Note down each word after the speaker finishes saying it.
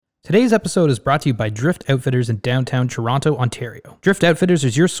Today's episode is brought to you by Drift Outfitters in downtown Toronto, Ontario. Drift Outfitters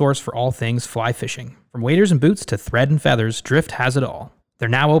is your source for all things fly fishing. From waders and boots to thread and feathers, Drift has it all. They're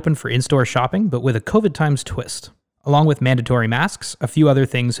now open for in-store shopping, but with a COVID times twist. Along with mandatory masks, a few other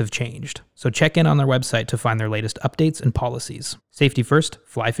things have changed. So check in on their website to find their latest updates and policies. Safety first,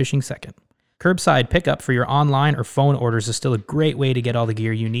 fly fishing second. Curbside pickup for your online or phone orders is still a great way to get all the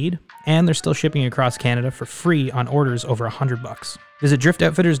gear you need, and they're still shipping across Canada for free on orders over $100. Visit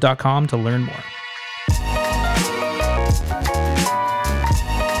driftoutfitters.com to learn more.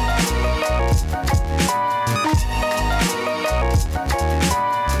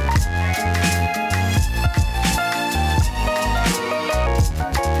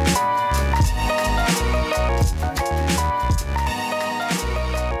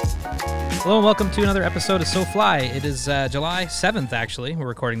 Hello and welcome to another episode of So Fly. It is July 7th, actually. We're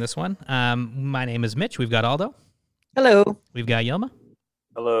recording this one. My name is Mitch. We've got Aldo. Hello. We've got Yilma.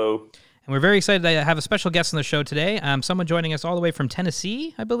 Hello. And we're very excited to have a special guest on the show today. Someone joining us all the way from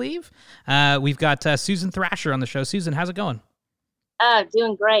Tennessee, I believe. We've got Susan Thrasher on the show. Susan, how's it going?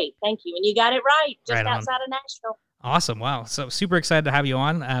 Doing great. Thank you. And you got it right. Just Right on. outside of Nashville. Awesome. Wow. So super excited to have you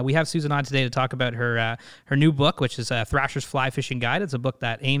on. We have Susan on today to talk about her new book, which is Thrasher's Fly Fishing Guide. It's a book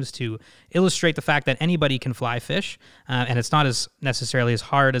that aims to illustrate the fact that anybody can fly fish, and it's not as necessarily as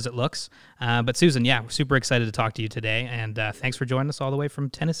hard as it looks. But Susan, yeah, we're super excited to talk to you today, and thanks for joining us all the way from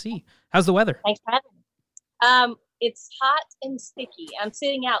Tennessee. How's the weather? Thanks for having me. It's hot and sticky. I'm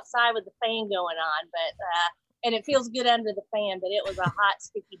sitting outside with the fan going on, but and it feels good under the fan, but it was a hot,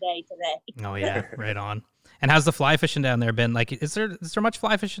 sticky day today. Oh, yeah. Right on. And how's the fly fishing down there been? Like, is there much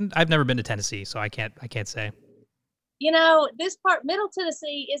fly fishing? I've never been to Tennessee, so I can't say. You know, this part, Middle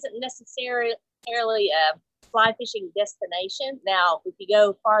Tennessee, isn't necessarily a fly fishing destination. Now, if you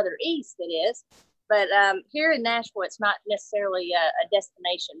go farther east, it is. But here in Nashville, it's not necessarily a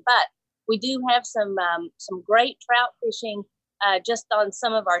destination. But we do have some great trout fishing just on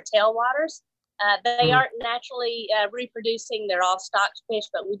some of our tailwaters. They aren't naturally reproducing. They're all stocked fish,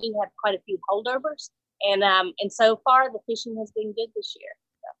 but we do have quite a few holdovers. And so far, the fishing has been good this year.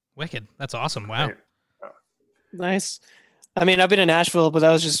 So. Wicked. That's awesome. Wow. Nice. I mean, I've been in Nashville, but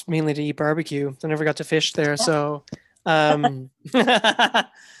that was just mainly to eat barbecue. I never got to fish there. So, but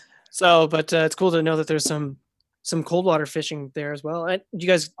it's cool to know that there's some cold water fishing there as well. Do you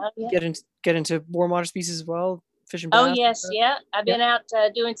guys get into warm water species as well? Fishing? Oh, yes. Yeah. I've been out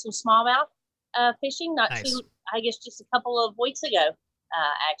doing some smallmouth fishing, just a couple of weeks ago,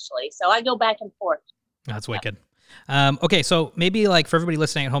 actually. So I go back and forth. That's wicked. Okay, so maybe like for everybody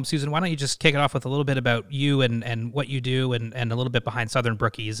listening at home, Susan, why don't you just kick it off with a little bit about you and what you do and a little bit behind Southern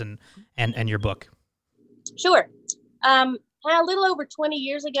Brookies and your book. Sure. A little over 20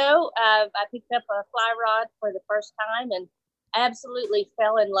 years ago, I picked up a fly rod for the first time and absolutely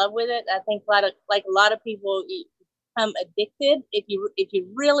fell in love with it. I think like a lot of people, you become addicted. If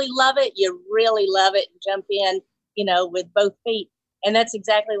you really love it, you really love it and jump in, with both feet. And that's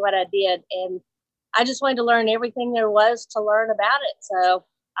exactly what I did. And I just wanted to learn everything there was to learn about it. So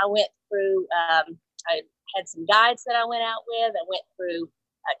I went through, I had some guides that I went out with. I went through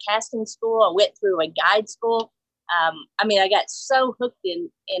a casting school. I went through a guide school. I got so hooked in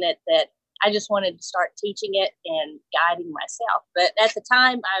it that I just wanted to start teaching it and guiding myself. But at the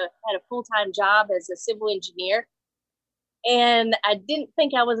time, I had a full-time job as a civil engineer. And I didn't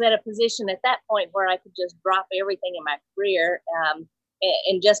think I was at a position at that point where I could just drop everything in my career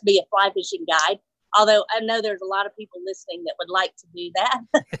and just be a fly fishing guide. Although I know there's a lot of people listening that would like to do that.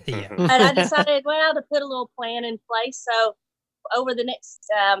 And I decided, to put a little plan in place. So over the next,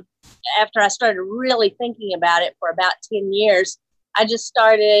 after I started really thinking about it for about 10 years, I just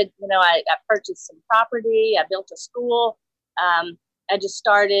started, I purchased some property. I built a school. I just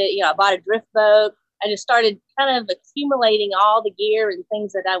started, I bought a drift boat. I just started kind of accumulating all the gear and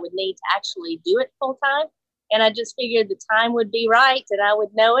things that I would need to actually do it full time. And I just figured the time would be right and I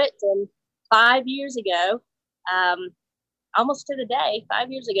would know it. And 5 years ago, almost to the day,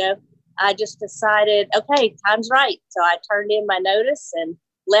 5 years ago, I just decided, okay, time's right. So I turned in my notice and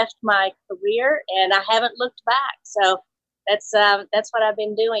left my career, and I haven't looked back. So that's what I've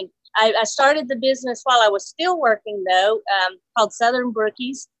been doing. I started the business while I was still working, though, called Southern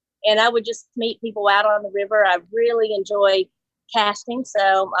Brookies, and I would just meet people out on the river. I really enjoy casting,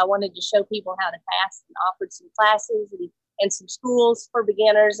 so I wanted to show people how to cast and offered some classes and some schools for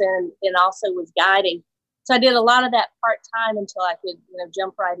beginners, and also was guiding. So I did a lot of that part-time until I could,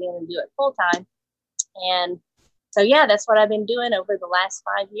 jump right in and do it full-time. And so, yeah, that's what I've been doing over the last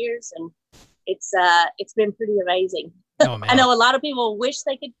 5 years. And it's been pretty amazing. Oh, man. I know a lot of people wish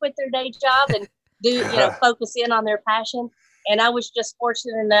they could quit their day job and do, focus in on their passion. And I was just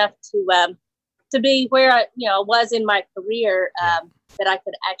fortunate enough to be where I was in my career, that I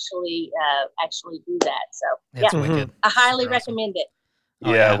could actually do that. So That's wicked. I highly Super awesome. recommend it.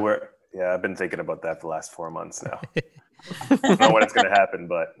 Oh, I've been thinking about that for the last 4 months now. I don't know when it's going to happen,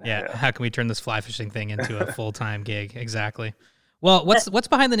 but how can we turn this fly fishing thing into a full-time gig? Exactly. Well, what's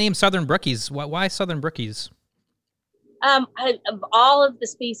behind the name Southern Brookies? Why Southern Brookies? Of all of the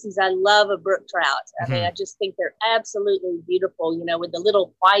species, I love a brook trout. I mean, I just think they're absolutely beautiful, with the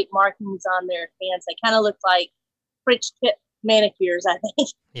little white markings on their fins. They kind of look like French tip manicures, I think.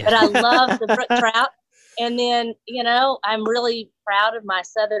 Yeah. But I love the brook trout. And then, I'm really proud of my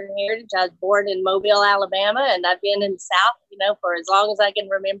Southern heritage. I was born in Mobile, Alabama, and I've been in the South, for as long as I can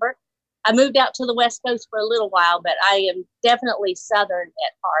remember. I moved out to the West Coast for a little while, but I am definitely Southern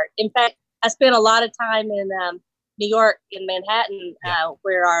at heart. In fact, I spent a lot of time in New York, in Manhattan,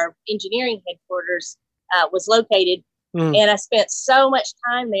 where our engineering headquarters was located. And I spent so much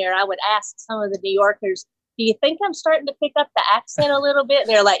time there. I would ask some of the New Yorkers, do you think I'm starting to pick up the accent a little bit? And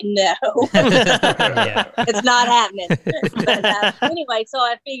they're like, no, it's not happening. But, anyway, so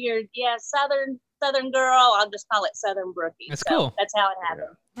I figured, Southern girl, I'll just call it Southern Brookie. That's cool. That's how it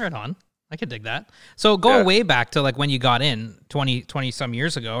happened. Right on. I could dig that. So going way back to like when you got in 20 some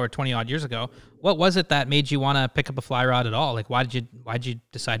years ago or 20 odd years ago, what was it that made you want to pick up a fly rod at all? Like, why'd you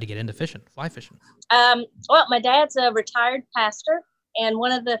decide to get into fly fishing? Well, my dad's a retired pastor, and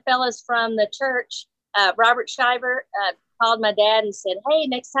one of the fellows from the church, Robert Shiver, called my dad and said, hey,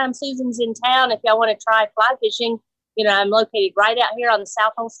 next time Susan's in town, if y'all want to try fly fishing, I'm located right out here on the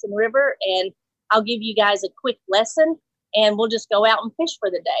South Holston River, and I'll give you guys a quick lesson, and we'll just go out and fish for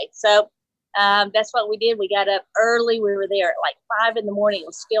the day. So that's what we did. We got up early. We were there at like 5 a.m. It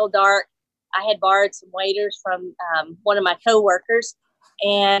was still dark. I had borrowed some waders from one of my coworkers,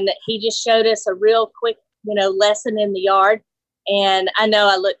 and he just showed us a real quick, lesson in the yard. And I know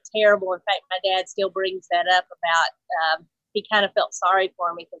I looked terrible. In fact, my dad still brings that up about, he kind of felt sorry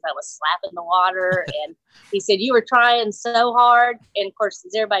for me because I was slapping the water. And he said, you were trying so hard. And of course,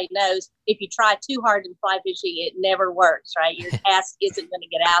 as everybody knows, if you try too hard in fly fishing, it never works, right? Your cast isn't going to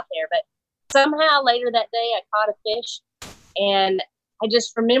get out there. But somehow later that day, I caught a fish. And I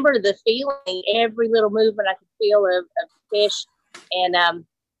just remember the feeling, every little movement I could feel of fish. And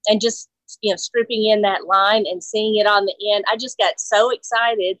just, stripping in that line and seeing it on the end. I just got so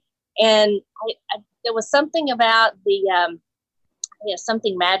excited. And there was something about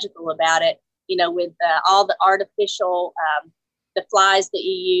something magical about it, with all the artificial, the flies that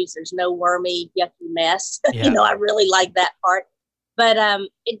you use. There's no wormy, yucky mess. Yeah. I really like that part. But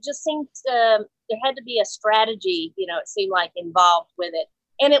it just seemed there had to be a strategy, it seemed like involved with it.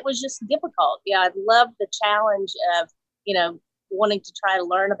 And it was just difficult. I loved the challenge of, wanting to try to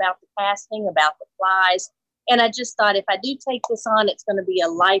learn about the casting, about the flies. And I just thought, if I do take this on, it's going to be a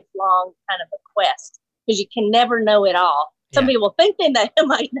lifelong kind of a quest, because you can never know it all. Some people think they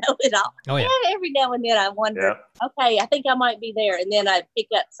might know it all. Oh, yeah. And every now and then I wonder, okay, I think I might be there. And then I pick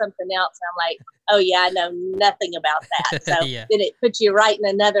up something else and I'm like, oh yeah, I know nothing about that. So then it puts you right in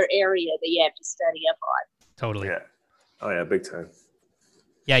another area that you have to study up on. Totally. Yeah. Oh yeah, big time.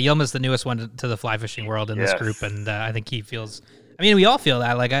 Yeah, Yilma's the newest one to the fly fishing world in this group. And I think he feels, we all feel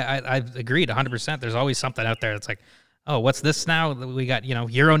that. Like I've agreed 100%. There's always something out there that's like, oh, what's this now? We got,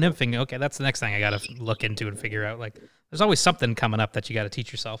 Euro nymphing. Okay, that's the next thing I got to look into and figure out. Like, there's always something coming up that you got to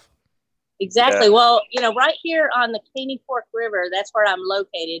teach yourself. Exactly. Yeah. Well, right here on the Caney Fork River, that's where I'm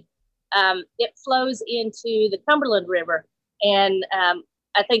located. It flows into the Cumberland River. And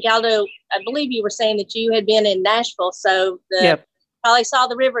I think, Aldo, I believe you were saying that you had been in Nashville. So probably saw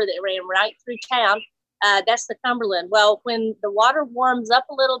the river that ran right through town. That's the Cumberland. Well, when the water warms up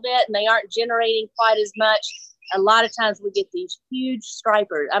a little bit and they aren't generating quite as much, a lot of times we get these huge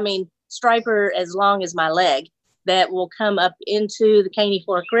stripers. Striper as long as my leg, that will come up into the Caney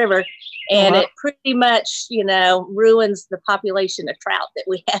Fork River. And it pretty much, ruins the population of trout that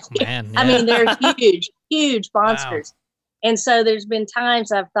we have here. Man, yeah. They're huge monsters. Wow. And so there's been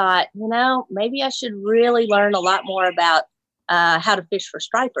times I've thought, maybe I should really learn a lot more about how to fish for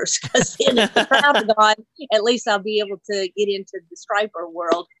stripers, because then if the trout are gone, at least I'll be able to get into the striper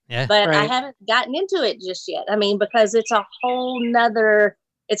world. Yeah, but I haven't gotten into it just yet. Because it's a whole nother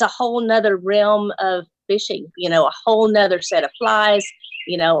realm of fishing, a whole nother set of flies,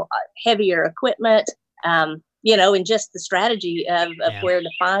 heavier equipment, and just the strategy of where to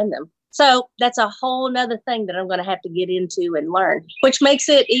find them. So that's a whole nother thing that I'm going to have to get into and learn, which makes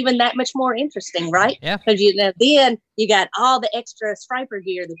it even that much more interesting, right? Yeah. Because then you got all the extra striper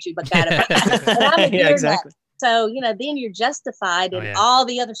gear that you got to buy. And I'm a gear nut. So, then you're justified in all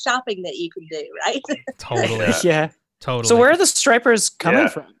the other shopping that you can do, right? Totally. Yeah. Totally. So where are the stripers coming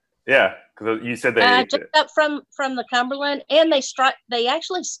from? Yeah, because you said they just up from the Cumberland, and they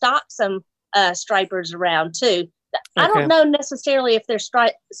actually stock some stripers around too. I don't know necessarily if they're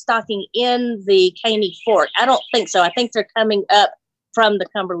stocking in the Caney Fork. I don't think so. I think they're coming up from the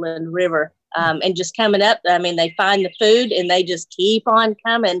Cumberland River and just coming up. I mean, they find the food and they just keep on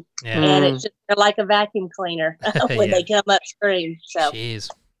coming, and it's just they're like a vacuum cleaner when they come upstream. So. Jeez.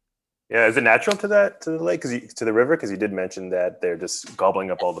 Yeah, is it natural to the lake, to the river? Because you did mention that they're just gobbling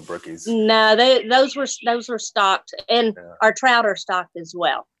up all the brookies. No, those were stocked, and our trout are stocked as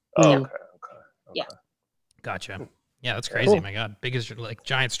well. Oh, okay. Yeah. Gotcha. Yeah, that's crazy. Cool. My God, biggest like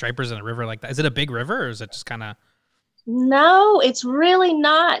giant stripers in a river like that. Is it a big river, or is it just kind of? No, it's really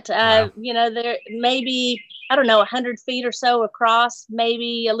not. Wow. There maybe 100 feet or so across,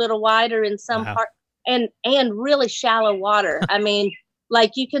 maybe a little wider in some part, and really shallow water. I mean.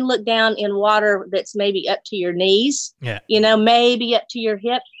 Like you can look down in water that's maybe up to your knees, maybe up to your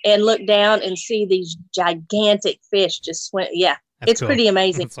hip, and look down and see these gigantic fish just swim. Yeah, that's cool. Pretty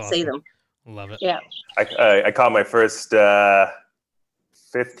amazing to see them. Love it. Yeah. I caught my first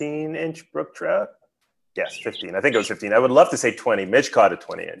 15-inch brook trout. Yes, 15. I think it was 15. I would love to say 20. Mitch caught a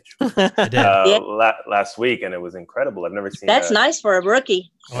 20-inch last week, and it was incredible. I've never seen that. That's nice for a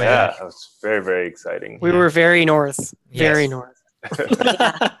rookie. Oh, yeah, it was very, very exciting. We were very north. Very north. Where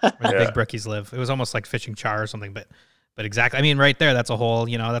the big brookies live. It was almost like fishing char or something, but exactly. I mean, right there, that's a whole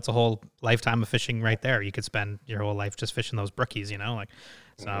lifetime of fishing right there. You could spend your whole life just fishing those brookies, and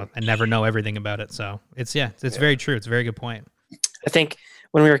never know everything about it. So it's very true. It's a very good point. I think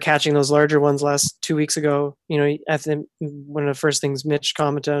when we were catching those larger ones last 2 weeks ago, I think one of the first things Mitch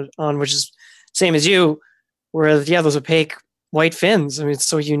commented on, which is same as you, were those opaque white fins. I mean, it's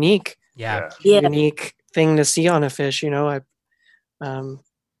so unique. Yeah. Unique thing to see on a fish,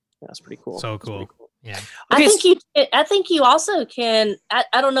 that's pretty cool. So cool. Yeah. Okay. I think you also can.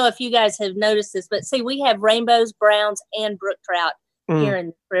 I don't know if you guys have noticed this, but see, we have rainbows, browns, and brook trout here in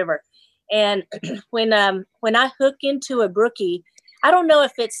the river. And when I hook into a brookie, I don't know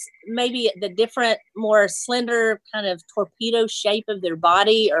if it's maybe the different, more slender kind of torpedo shape of their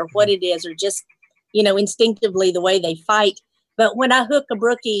body or what it is, or just instinctively the way they fight. But when I hook a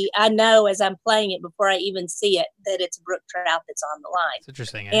brookie, I know as I'm playing it before I even see it that it's a brook trout that's on the line. It's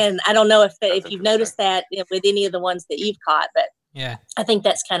interesting. And I don't know if you've noticed that with any of the ones that you've caught, but yeah, I think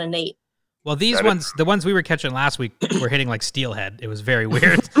that's kind of neat. Well, these ones, the ones we were catching last week, were hitting like steelhead. It was very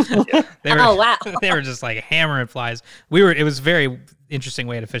weird. Oh wow! They were just like hammering flies. It was a very interesting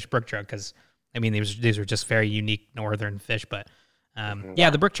way to fish brook trout because I mean these were just very unique northern fish. But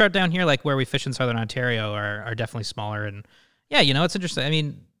the brook trout down here, like where we fish in southern Ontario, are definitely smaller and. Yeah, it's interesting. I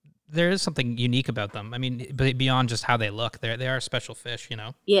mean, there is something unique about them. I mean, beyond just how they look, they are special fish.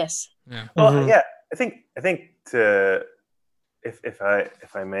 Yes. Yeah. Well, yeah. I think if I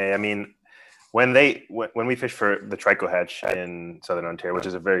may, I mean, when we fish for the trico hatch in southern Ontario, which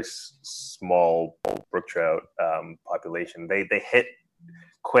is a very small brook trout population, they hit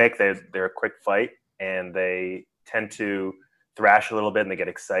quick. They're a quick fight, and they tend to thrash a little bit and they get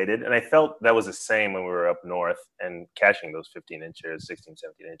excited. And I felt that was the same when we were up north and catching those 15 inches, 16,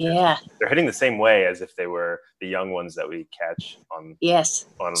 17 inches. Yeah. They're hitting the same way as if they were the young ones that we catch on. Yes.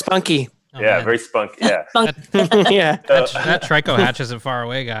 On spunky. Very spunky. Yeah. Yeah. That trico hatch isn't far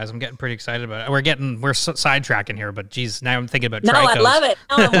away, guys. I'm getting pretty excited about it. We're sidetracking here, but geez, now I'm thinking about tricos. No, I love it.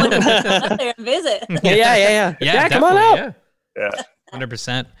 No, I want to go up there and visit. Yeah, come on out. Yeah.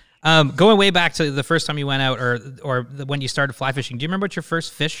 100%. Going way back to the first time you went out or when you started fly fishing, do you remember what your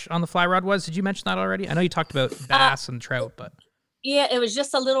first fish on the fly rod was? Did you mention that already? I know you talked about bass and trout, but. Yeah, it was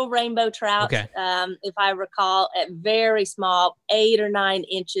just a little rainbow trout. Okay. If I recall, at very small, 8 or 9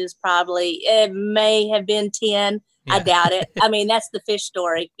 inches, probably. It may have been 10. Yeah. I doubt it. I mean, that's the fish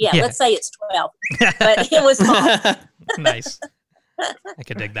story. Yeah. Let's say it's 12, but it was small. Nice. I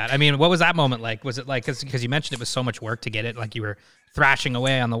could dig that. I mean, what was that moment like? Was it like, because you mentioned it was so much work to get it, like you were thrashing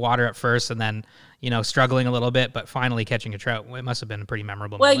away on the water at first and then, struggling a little bit, but finally catching a trout. It must have been a pretty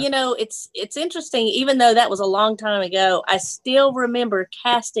memorable moment. It's interesting. Even though that was a long time ago, I still remember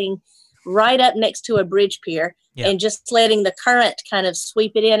casting right up next to a bridge pier and just letting the current kind of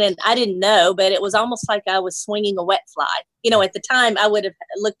sweep it in. And I didn't know, but it was almost like I was swinging a wet fly. At the time I would have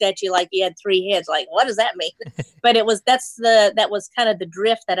looked at you like you had 3 heads. Like, what does that mean? But that was kind of the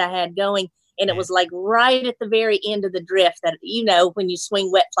drift that I had going. And it was like right at the very end of the drift that, when you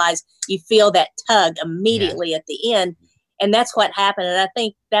swing wet flies, you feel that tug immediately at the end. And that's what happened. And I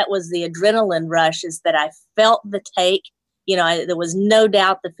think that was the adrenaline rush, is that I felt the take. There was no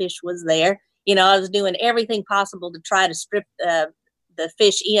doubt the fish was there. I was doing everything possible to try to strip the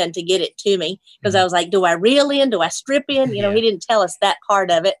fish in to get it to me, because I was like, do I reel in? Do I strip in? You know, he didn't tell us that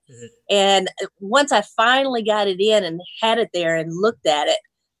part of it. And once I finally got it in and had it there and looked at it,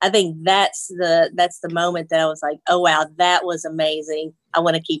 I think that's the moment that I was like, oh wow, that was amazing. I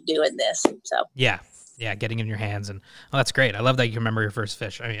want to keep doing this. So yeah, getting in your hands, and that's great. I love that you remember your first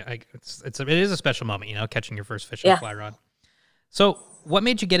fish. I mean, it is a special moment, you know, catching your first fish on a fly rod. So what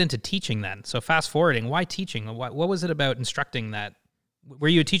made you get into teaching then? So fast forwarding, why teaching? What was it about instructing that? Were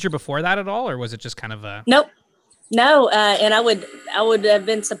you a teacher before that at all, or was it just kind of a... Nope. No, and I would have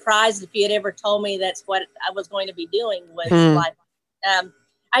been surprised if you had ever told me that's what I was going to be doing with fly.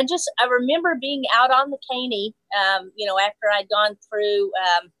 I remember being out on the Caney, you know, after I'd gone through,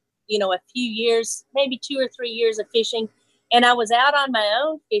 you know, a few years, maybe 2 or 3 years of fishing, and I was out on my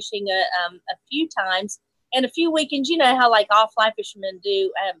own fishing a few times, and a few weekends. You know how like all fly fishermen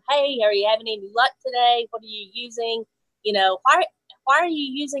do. Hey, are you having any luck today? What are you using? You know, why are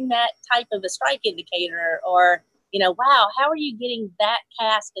you using that type of a strike indicator? Or, you know, wow, how are you getting that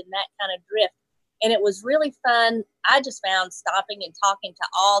cast and that kind of drift? And it was really fun. I just found stopping and talking to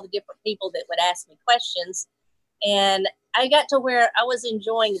all the different people that would ask me questions. And I got to where I was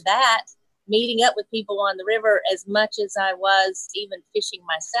enjoying that, meeting up with people on the river as much as I was even fishing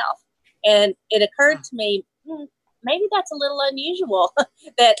myself. And it occurred to me, maybe that's a little unusual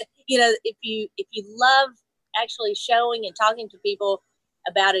that, you know, if you love actually showing and talking to people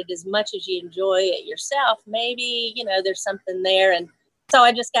about it as much as you enjoy it yourself, maybe, you know, there's something there. And so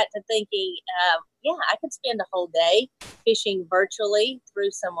I just got to thinking, I could spend a whole day fishing virtually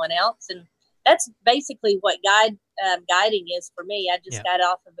through someone else. And that's basically what guiding is for me. I just got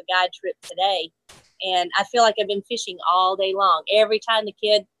off of a guide trip today, and I feel like I've been fishing all day long. Every time the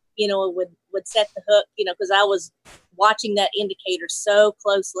kid, you know, would set the hook, you know, because I was watching that indicator so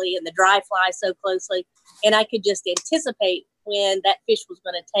closely and the dry fly so closely, and I could just anticipate when that fish was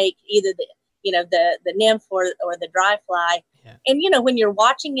going to take either the nymph or the dry fly. Yeah. And, you know, when you're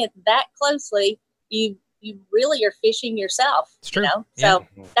watching it that closely, you really are fishing yourself. It's true. You know? Yeah.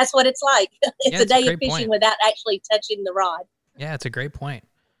 So that's what it's like. It's a day of fishing point without actually touching the rod. Yeah, it's a great point.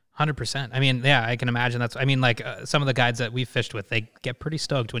 100%. I mean, yeah, I can imagine like some of the guides that we fished with, they get pretty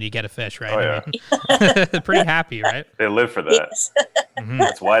stoked when you get a fish, right? Oh, yeah. I mean, pretty happy, right? They live for that. Yes.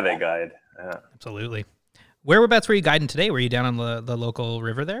 That's why they guide. Yeah. Absolutely. Whereabouts were you guiding today? Were you down on the local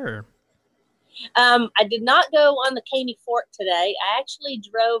river there? Or? I did not go on the Caney Fork today. I actually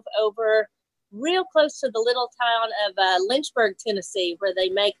drove over real close to the little town of Lynchburg, Tennessee, where they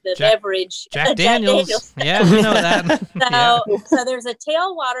make the beverage. Jack Daniels. Yeah, we know that. So there's a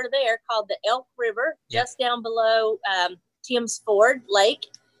tailwater there called the Elk River, just down below Tim's Ford Lake.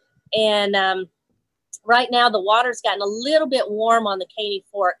 And right now the water's gotten a little bit warm on the Caney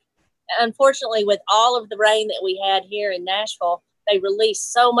Fork. Unfortunately, with all of the rain that we had here in Nashville, they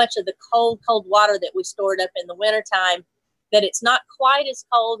released so much of the cold water that we stored up in the wintertime that it's not quite as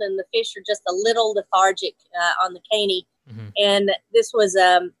cold, and the fish are just a little lethargic on the Caney. Mm-hmm. And this was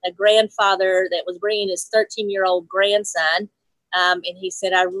a grandfather that was bringing his 13-year-old grandson, and he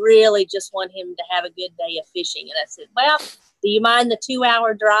said, I really just want him to have a good day of fishing. And I said, well, do you mind the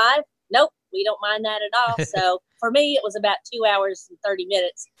 2-hour drive? Nope, we don't mind that at all. So for me, it was about 2 hours and 30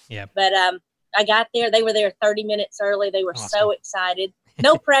 minutes. Yeah. But I got there. They were there 30 minutes early. They were so excited.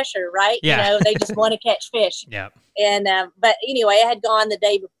 No pressure, right? Yeah. You know, they just want to catch fish. Yeah. And but anyway, I had gone the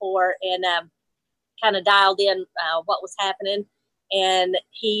day before and kind of dialed in what was happening. And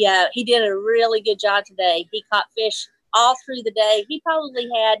he did a really good job today. He caught fish all through the day. He probably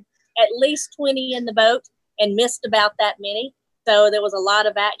had at least 20 in the boat and missed about that many. So there was a lot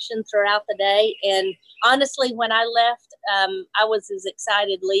of action throughout the day. And honestly, when I left, I was as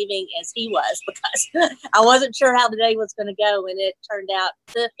excited leaving as he was, because I wasn't sure how the day was going to go. And it turned out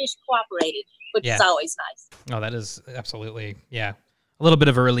the fish cooperated, which is always nice. Oh, that is absolutely, a little bit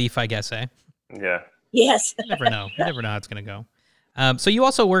of a relief, I guess, eh? Yeah. Yes. You never know. You never know how it's going to go. So you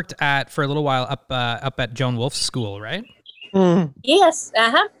also worked for a little while up at Joan Wolf's school, right? Mm. Yes.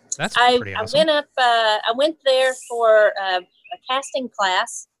 Uh-huh. That's pretty awesome. I went there for a casting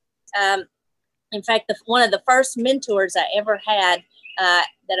class. In fact, one of the first mentors I ever had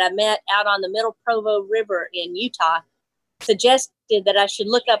that I met out on the Middle Provo River in Utah suggested that I should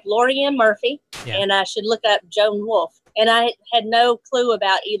look up Lori-Ann Murphy and I should look up Joan Wolf. And I had no clue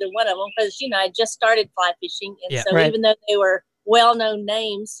about either one of them because, I just started fly fishing. And so even though they were well-known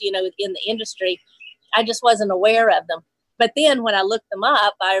names, in the industry, I just wasn't aware of them. But then when I looked them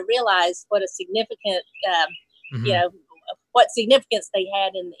up, I realized what a significant, what significance they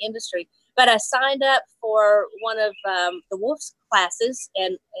had in the industry. But I signed up for one of the Wolf's classes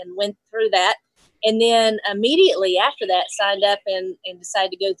and went through that. And then immediately after that, signed up and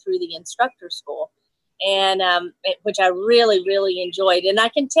decided to go through the instructor school, and which I really, really enjoyed. And I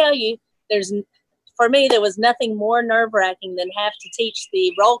can tell you, for me, there was nothing more nerve-wracking than have to teach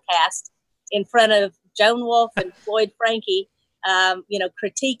the roll cast in front of Joan Wolf and Floyd Frankie,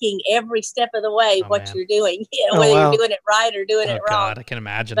 critiquing every step of the way you're doing, whether you're doing it right or doing it wrong. God, I can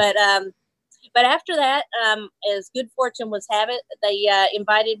imagine. But after that, as good fortune was have it, they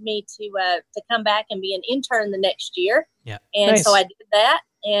invited me to come back and be an intern the next year. Yeah. And Nice. so I did that.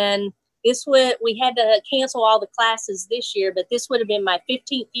 And we had to cancel all the classes this year, but this would have been my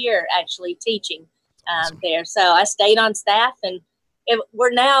 15th year actually teaching Awesome. there. So I stayed on staff, and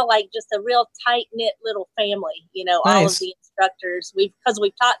we're now like just a real tight knit little family, all Nice. of the instructors, because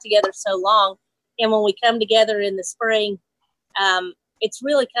we've taught together so long. And when we come together in the spring, it's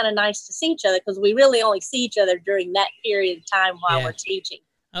really kind of nice to see each other, because we really only see each other during that period of time while Yeah. we're teaching.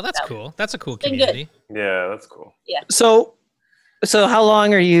 Oh, that's cool. That's a cool been community. Yeah, that's cool. So how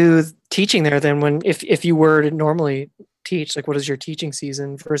long are you teaching there then? When if you were to normally teach, like what is your teaching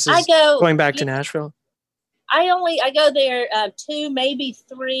season versus I go going back to Nashville? I go there 2, maybe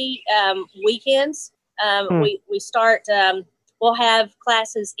 3 weekends. We start. We'll have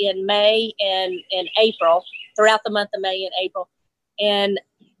classes in May and in April, throughout the month of May and April, and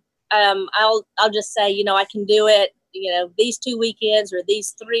I'll just say, I can do it, these 2 weekends or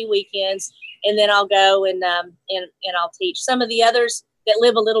these 3 weekends, and then I'll go and I'll teach. Some of the others that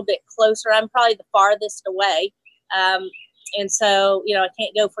live a little bit closer, I'm probably the farthest away, and so I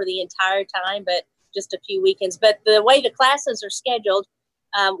can't go for the entire time, but just a few weekends. But the way the classes are scheduled,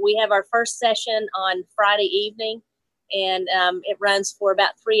 we have our first session on Friday evening, and it runs for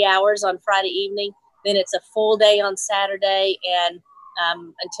about 3 hours on Friday evening. Then it's a full day on Saturday, and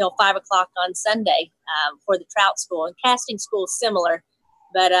until 5 o'clock on Sunday for the trout school. And casting school is similar,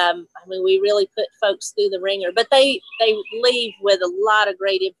 but we really put folks through the ringer. But they leave with a lot of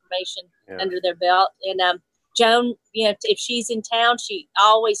great information under their belt. And Joan, if she's in town, she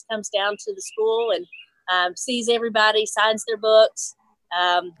always comes down to the school and sees everybody, signs their books,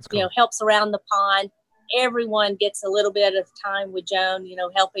 cool. helps around the pond. Everyone gets a little bit of time with Joan,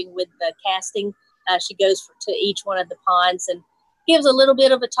 helping with the casting. She goes to each one of the ponds and gives a little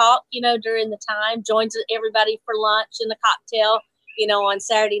bit of a talk, during the time, joins everybody for lunch and a cocktail, on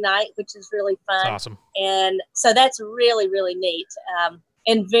Saturday night, which is really fun. That's awesome. And so that's really, really neat.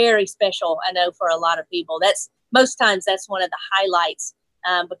 And very special, I know, for a lot of people. Most times that's one of the highlights,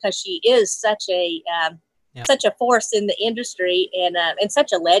 because she is such a force in the industry, and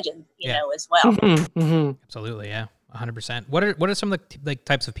such a legend, as well. Mm-hmm. Absolutely, yeah, 100%. What are some of the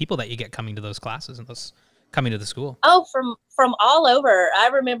types of people that you get coming to those classes and those coming to the school? Oh, from all over. I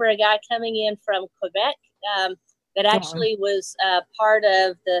remember a guy coming in from Quebec that actually was part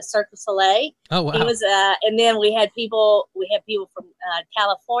of the Cirque du Soleil. Oh, wow. He was, and then we had people from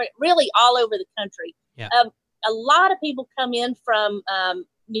California, really all over the country. Yeah. A lot of people come in from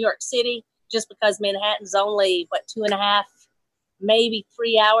New York City, just because Manhattan's only 2.5, maybe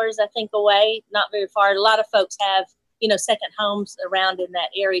 3 hours, I think, away. Not very far. A lot of folks have second homes around in that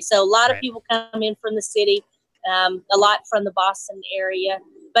area, so a lot of people come in from the city, a lot from the Boston area.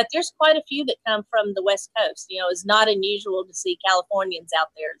 But there's quite a few that come from the West Coast. It's not unusual to see Californians out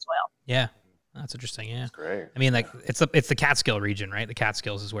there as well. Yeah, that's interesting. Yeah, That's great. I mean, it's the Catskill region, right? The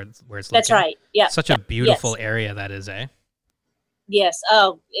Catskills is where it's located. That's right. Yeah. Such a beautiful area that is, eh? Yes.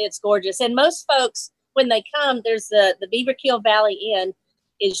 Oh, it's gorgeous. And most folks, when they come, there's the Beaverkill Valley Inn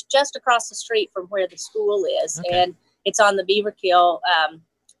is just across the street from where the school is. Okay. And it's on the Beaverkill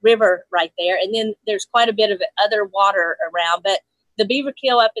River right there. And then there's quite a bit of other water around, but the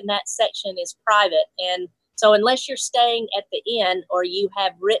Beaverkill up in that section is private. And so unless you're staying at the inn or you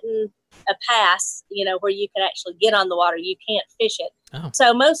have written a pass, where you can actually get on the water, you can't fish it. Oh.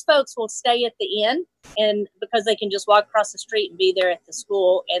 So most folks will stay at the inn, and because they can just walk across the street and be there at the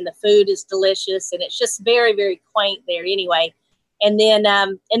school, and the food is delicious, and it's just very, very quaint there anyway. And then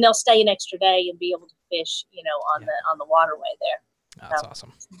and they'll stay an extra day and be able to fish, on the waterway there. Oh, that's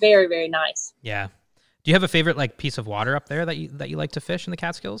awesome. Very, very nice. Yeah. Do you have a favorite piece of water up there that you like to fish in the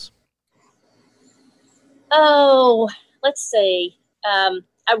Catskills? Oh, let's see.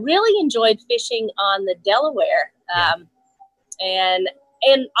 I really enjoyed fishing on the Delaware, and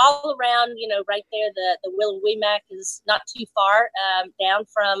all around, right there, the Willowemak is not too far down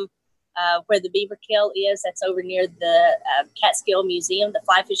from where the Beaverkill is. That's over near the Catskill Museum, the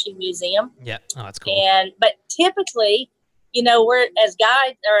Fly Fishing Museum. Yeah. Oh, that's cool. But typically, we're as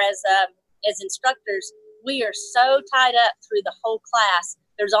guides or as instructors, we are so tied up through the whole class.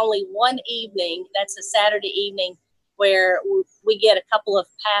 There's only one evening, that's a Saturday evening, where we get a couple of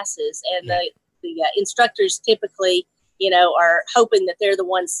passes, and instructors typically, are hoping that they're the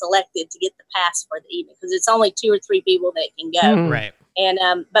ones selected to get the pass for the evening, because it's only 2 or 3 people that can go. Right. And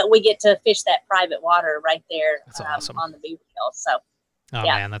but we get to fish that private water right there awesome. on the Beaver Hill. So Oh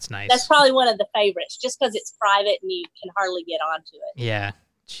yeah, man, that's nice. that's probably one of the favorites, just because it's private and you can hardly get onto it. Yeah.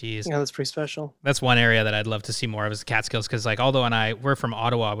 Jeez. Yeah, that's pretty special. That's one area that I'd love to see more of is the Catskills, because like Aldo and I, we're from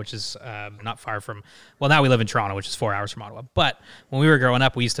Ottawa, which is not far from. Well, now we live in Toronto, which is 4 hours from Ottawa. But when we were growing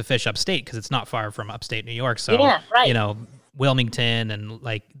up, we used to fish upstate because it's not far from upstate New York. So Yeah, right. you know, Wilmington and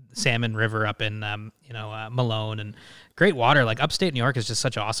like Salmon River up in Malone, and great water. Like upstate New York is just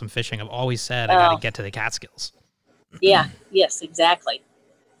such awesome fishing. I've always said I got to get to the Catskills. Yeah. Yes. Exactly.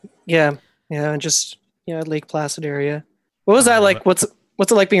 Yeah, and just Lake Placid area. What was that like? What's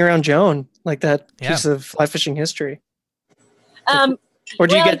it like being around Joan? Like that piece of fly fishing history. Or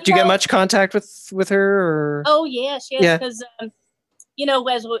do you get much contact with her? Or? Oh yes, because as when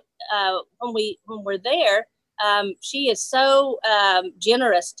we're there, she is so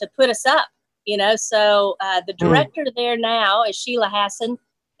generous to put us up. So the director there now is Sheila Hassan,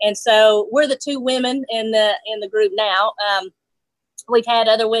 and so we're the 2 women in the group now. We've had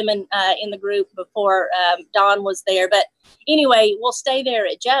other women in the group before Dawn was there, but anyway, we'll stay there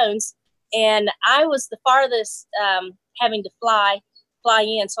at Jones. And I was the farthest having to fly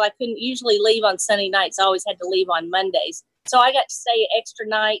in, so I couldn't usually leave on Sunday nights. I always had to leave on Mondays. So I got to stay an extra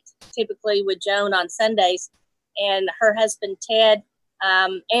night, typically with Joan on Sundays, and her husband Ted,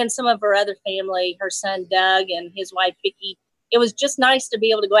 and some of her other family, her son Doug and his wife Vicki. It was just nice to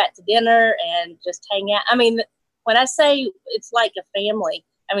be able to go out to dinner and just hang out. I mean, when I say it's like a family,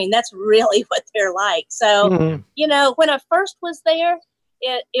 I mean, that's really what they're like. So, when I first was there,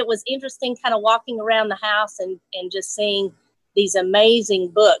 it was interesting kind of walking around the house and just seeing these amazing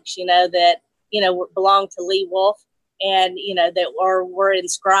books, that, belong to Lee Wolf and, that were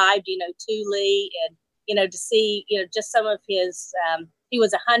inscribed, to Lee, and, to see, just some of his, he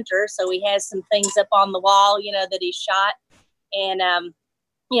was a hunter. So he has some things up on the wall, that he shot, and, a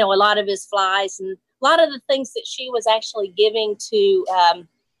lot of his flies and a lot of the things that she was actually giving to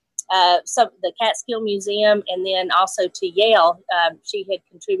the Catskill Museum, and then also to Yale. She had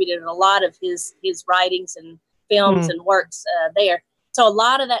contributed a lot of his writings and films and works there. So a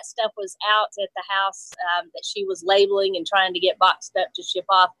lot of that stuff was out at the house that she was labeling and trying to get boxed up to ship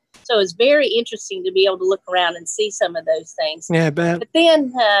off. So it was very interesting to be able to look around and see some of those things. Yeah, I bet. But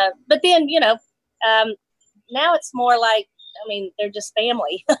then, now it's more like, I mean, they're just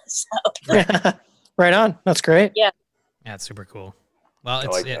family. So. Right on. That's great. Yeah. Yeah, it's super cool. Well,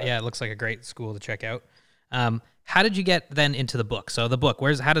 it looks like a great school to check out. How did you get then into the book? So the book,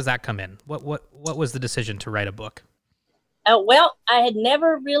 how does that come in? What was the decision to write a book? Well, I had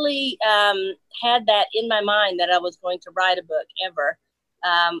never really had that in my mind that I was going to write a book ever.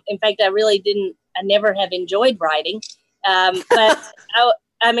 In fact, I never have enjoyed writing. But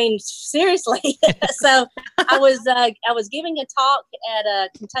I mean, seriously. So I was giving a talk at a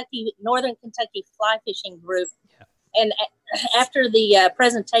Northern Kentucky fly fishing group. Yeah. And after the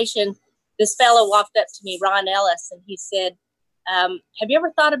presentation, this fellow walked up to me, Ron Ellis, and he said, have you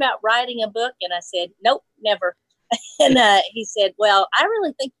ever thought about writing a book? And I said, nope, never. And he said, well, I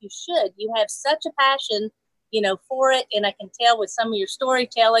really think you should. You have such a passion, for it. And I can tell with some of your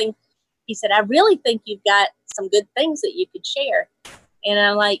storytelling. He said, I really think you've got some good things that you could share. And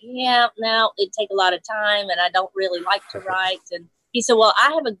I'm like, yeah, no, it'd take a lot of time, and I don't really like to write. And he said, well,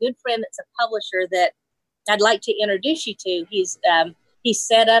 I have a good friend that's a publisher that I'd like to introduce you to. He's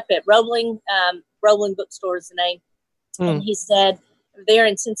set up at Roebling Bookstore is the name. And he said, they're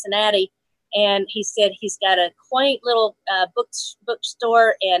in Cincinnati. And he said he's got a quaint little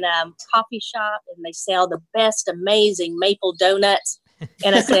bookstore and coffee shop, and they sell the best amazing maple donuts.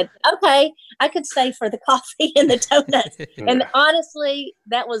 And I said, okay, I could stay for the coffee and the donuts. And honestly,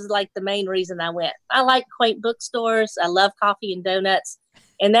 that was like the main reason I went. I like quaint bookstores. I love coffee and donuts.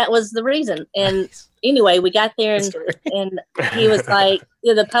 And that was the reason. And anyway, we got there and he was like,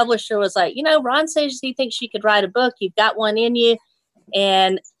 the publisher was like, Ron says he thinks you could write a book. You've got one in you.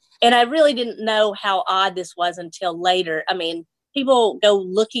 And I really didn't know how odd this was until later. I mean, people go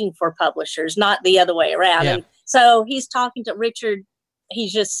looking for publishers, not the other way around. Yeah. And so he's talking to Richard.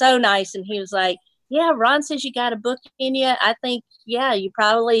 He's just so nice. And he was like, yeah, Ron says you got a book in you. I think, yeah,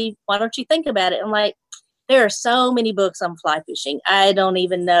 why don't you think about it? I'm like, there are so many books on fly fishing. I don't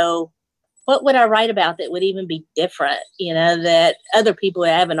even know what would I write about that would even be different, that other people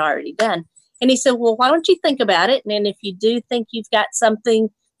haven't already done. And he said, well, why don't you think about it? And then if you do think you've got something,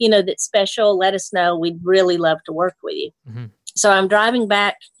 that's special, let us know. We'd really love to work with you. Mm-hmm. So I'm driving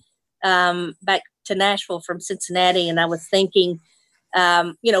back to Nashville from Cincinnati, and I was thinking,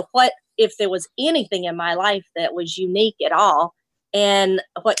 what if there was anything in my life that was unique at all. And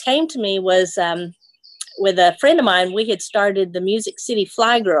what came to me was with a friend of mine, we had started the Music City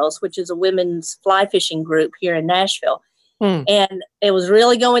Fly Girls, which is a women's fly fishing group here in Nashville. And it was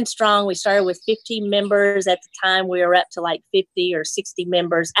really going strong. We started with 15 members. At the time, we were up to like 50 or 60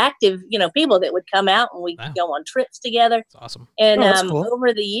 members, active, people that would come out, and we could go on trips together. That's awesome. And cool.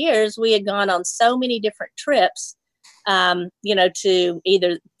 over the years, we had gone on so many different trips, to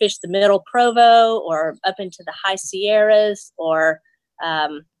either fish the Middle Provo or up into the High Sierras, or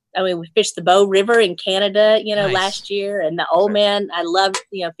we fished the Bow River in Canada, Nice. last year, and the Old Man. I loved,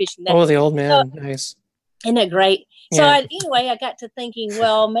 fishing that. Oh, the Old Man. Nice. Isn't it great? So Yeah. I got to thinking,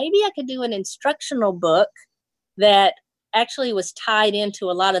 well, maybe I could do an instructional book that actually was tied into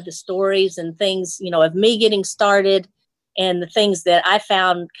a lot of the stories and things, of me getting started, and the things that I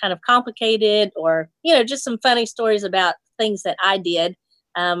found kind of complicated, or, just some funny stories about things that I did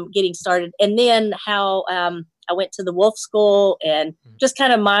getting started. And then how I went to the Wolf School, and just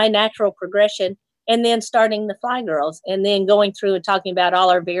kind of my natural progression, and then starting the Fly Girls, and then going through and talking about all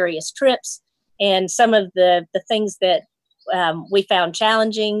our various trips, and some of the things that we found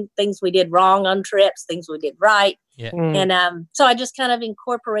challenging, things we did wrong on trips, things we did right. Yeah. And so I just kind of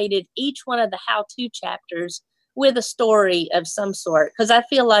incorporated each one of the how-to chapters with a story of some sort. Because I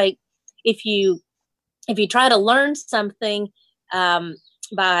feel like if you try to learn something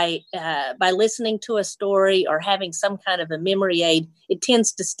by listening to a story or having some kind of a memory aid, it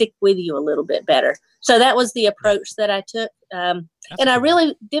tends to stick with you a little bit better. So that was the approach that I took. And I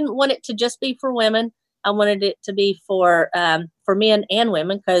really didn't want it to just be for women. I wanted it to be for men and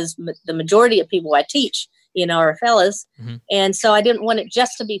women, because the majority of people I teach, are fellas. Mm-hmm. And so I didn't want it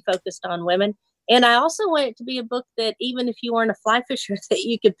just to be focused on women. And I also want it to be a book that even if you weren't a fly fisher, that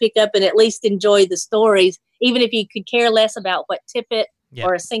you could pick up and at least enjoy the stories, even if you could care less about what tippet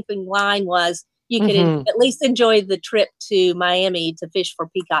or a sinking line was. You could at least enjoy the trip to Miami to fish for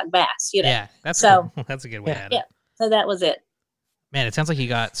peacock bass. Yeah, that's cool. That's a good way at it. Yeah, so that was it. Man, it sounds like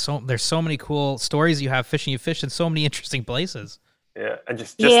there's so many cool stories you have fishing. You fish in so many interesting places. Yeah, and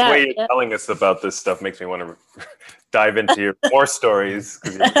just the way you're telling us about this stuff makes me want to dive into your more stories,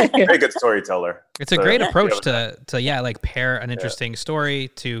 because you're a very good storyteller. It's a great approach to like pair an interesting story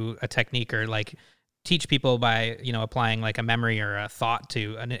to a technique, or like teach people by applying like a memory or a thought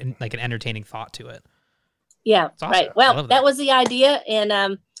to an entertaining thought to it. Yeah, awesome. Right. Well, that was the idea,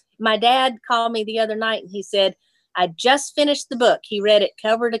 and my dad called me the other night, and he said, I just finished the book. He read it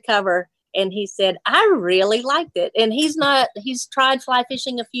cover to cover, and he said, I really liked it. And he's tried fly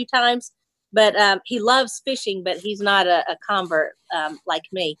fishing a few times, but he loves fishing, but he's not a convert like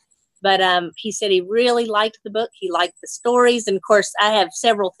me. But he said he really liked the book. He liked the stories. And of course, I have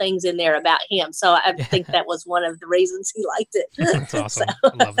several things in there about him. So I think that was one of the reasons he liked it. That's awesome.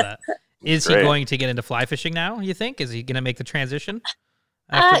 I love that. Is he going to get into fly fishing now, you think? Is he going to make the transition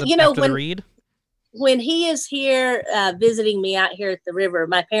after the read? When he is here visiting me out here at the river,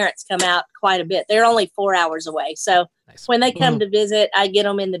 my parents come out quite a bit. They're only 4 hours away. So when they come to visit, I get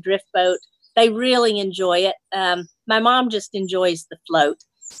them in the drift boat. They really enjoy it. My mom just enjoys the float.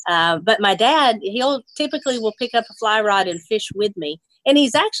 But my dad, he'll typically will pick up a fly rod and fish with me. And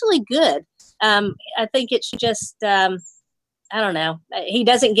he's actually good. I think it's just, I don't know. He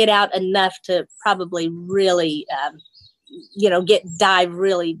doesn't get out enough to probably really, dive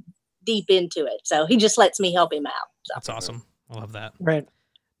really deep into it. So he just lets me help him out. So. That's awesome. I love that. Right.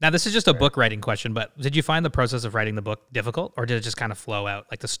 Now, this is just a book writing question, but did you find the process of writing the book difficult, or did it just kind of flow out,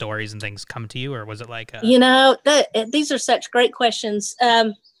 like the stories and things come to you, or was it like... these are such great questions.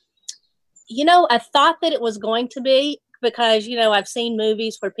 I thought that it was going to be, because, I've seen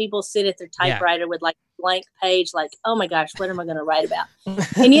movies where people sit at their typewriter with like a blank page, like, oh my gosh, what am I going to write about?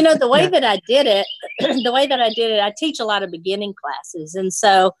 And, the way that I did it, I teach a lot of beginning classes. And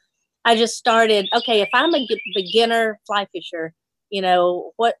so I just started, okay, if I'm a beginner fly fisher,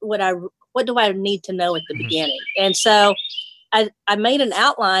 what do I need to know at the beginning? And so I made an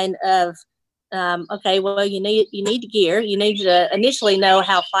outline of, you need gear. You need to initially know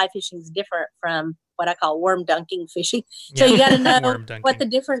how fly fishing is different from what I call worm dunking fishing. So you got to know what the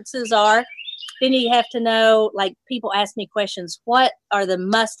differences are. Then you have to know, like, people ask me questions, what are the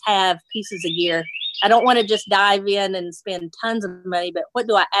must-have pieces of gear? I don't want to just dive in and spend tons of money, but what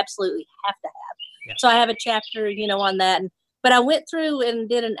do I absolutely have to have? Yeah. So I have a chapter, on that. But I went through and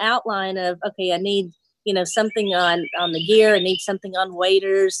did an outline of, okay, I need, something on the gear. I need something on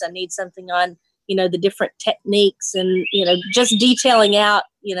waders. I need something on, the different techniques, and, just detailing out,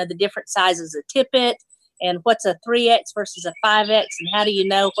 the different sizes of tippet, and what's a 3X versus a 5X, and how do you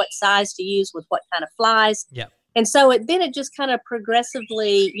know what size to use with what kind of flies. Yeah. And so then it just kind of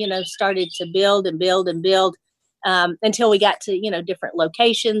progressively, started to build and build and build until we got to, different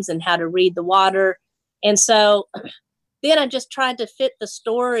locations and how to read the water. And so then I just tried to fit the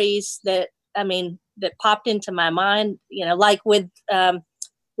stories that popped into my mind, like with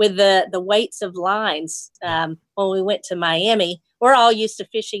the weights of lines. When we went to Miami, we're all used to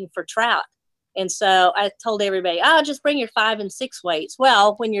fishing for trout. And so I told everybody, just bring your 5 and 6 weights.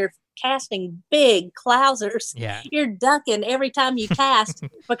 Well, when you're casting big clousers, you're ducking every time you cast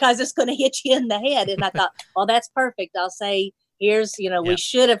because it's going to hit you in the head. And I thought, well, that's perfect. I'll say, here's, we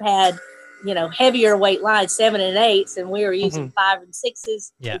should have had, heavier weight lines, 7 and 8s, and we were using 5 and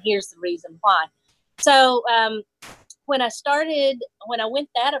 6s. And here's the reason why. So when I went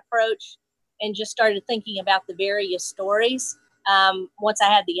that approach and just started thinking about the various stories, once I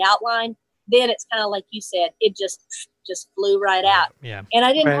had the outline, then it's kind of like you said, it just flew right out. Yeah. And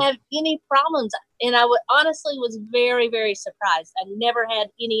I didn't have any problems. And I honestly was very, very surprised. I never had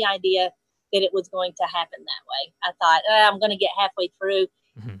any idea that it was going to happen that way. I thought, I'm going to get halfway through.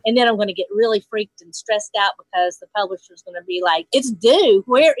 And then I'm going to get really freaked and stressed out because the publisher's going to be like, it's due.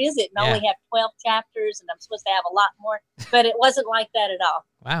 Where is it? And I only have 12 chapters and I'm supposed to have a lot more. But it wasn't like that at all.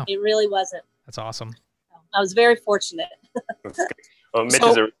 Wow. It really wasn't. That's awesome. I was very fortunate. Well,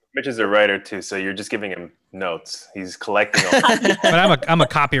 Mitch is a writer too, so you're just giving him notes. He's collecting all. But I'm a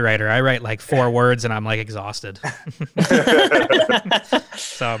copywriter. I write like 4 words and I'm like exhausted.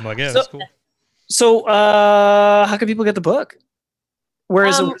 So I'm like, that's cool. So how can people get the book? Where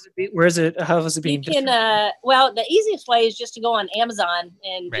is it? How is it being? You can, well, the easiest way is just to go on Amazon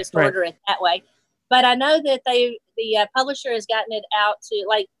and just order it that way. But I know that the publisher has gotten it out to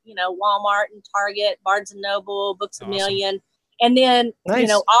Walmart and Target, Barnes and Noble, Books A Million, and then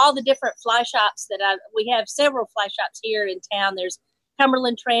all the different fly shops we have several fly shops here in town. There's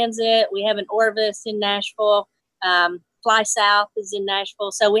Cumberland Transit. We have an Orvis in Nashville. Fly South is in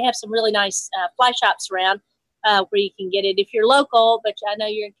Nashville. So we have some really nice fly shops around. Where you can get it if you're local, but I know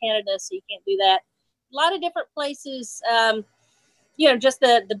you're in Canada, so you can't do that. A lot of different places, just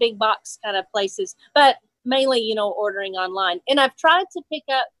the big box kind of places, but mainly, ordering online. And I've tried to pick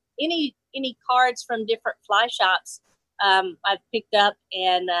up any cards from different fly shops. I've picked up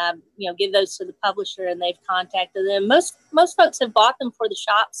and, give those to the publisher and they've contacted them. Most folks have bought them for the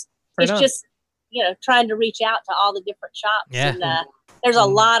shops. It's just, trying to reach out to all the different shops. Yeah. And there's a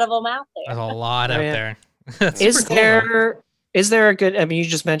lot of them out there. There's a lot out there. Is there a good, you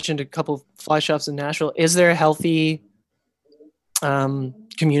just mentioned a couple of fly shops in Nashville. Is there a healthy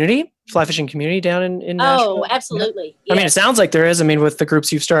community, fly fishing community down in Nashville? Oh, absolutely. Yeah. It sounds like there is, with the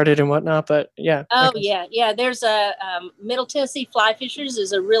groups you've started and whatnot, but yeah. Oh, yeah. There's a Middle Tennessee Fly Fishers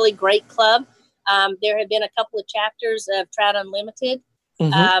is a really great club. There have been a couple of chapters of Trout Unlimited.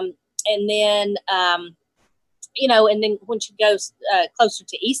 And then, and then once you go closer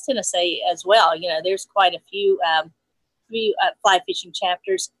to East Tennessee as well, there's quite a few fly fishing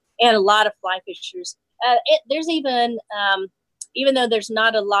chapters and a lot of fly fishers. There's even though there's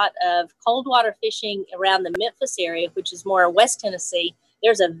not a lot of cold water fishing around the Memphis area, which is more West Tennessee,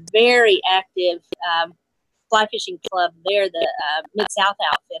 there's a very active fly fishing club there, the Mid-South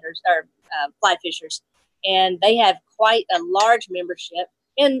Outfitters or fly fishers, and they have quite a large membership.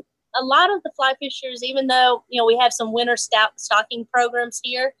 And a lot of the fly fishers, even though, we have some winter stocking programs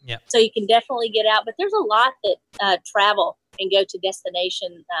here, so you can definitely get out, but there's a lot that travel and go to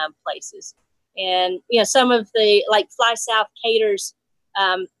destination places. And, some of the, like Fly South caters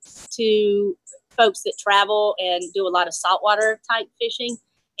to folks that travel and do a lot of saltwater type fishing.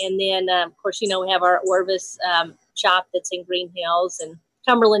 And then, of course, we have our Orvis shop that's in Green Hills, and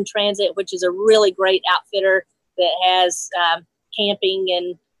Cumberland Transit, which is a really great outfitter that has camping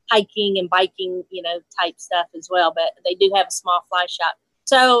and hiking and biking, type stuff as well. But they do have a small fly shop.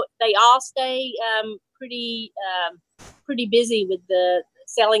 So they all stay pretty busy with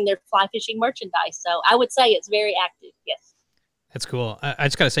selling their fly fishing merchandise. So I would say it's very active. Yes. That's cool. I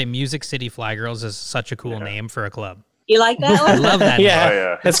just got to say, Music City Fly Girls is such a cool name for a club. You like that one? I love that. Yeah. name. Oh,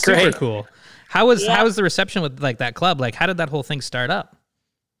 yeah. That's Super great. cool. How was the reception with that club? Like, how did that whole thing start up?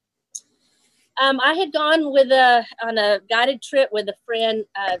 I had gone on a guided trip with a friend,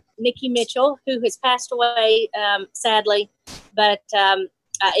 Nikki Mitchell, who has passed away, sadly, but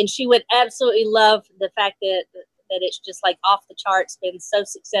and she would absolutely love the fact that it's just like off the charts, been so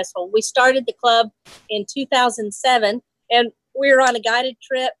successful. We started the club in 2007, and we were on a guided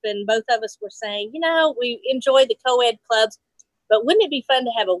trip, and both of us were saying, we enjoy the co-ed clubs, but wouldn't it be fun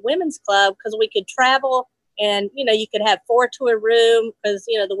to have a women's club because we could travel. And, you could have 4 to a room because,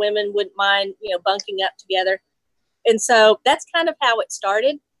 the women wouldn't mind, bunking up together. And so that's kind of how it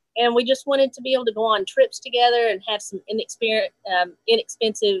started. And we just wanted to be able to go on trips together and have some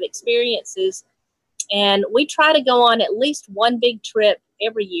inexpensive experiences. And we try to go on at least one big trip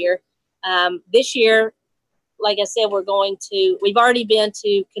every year. This year, like I said, we've already been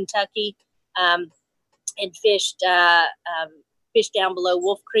to Kentucky and fished down below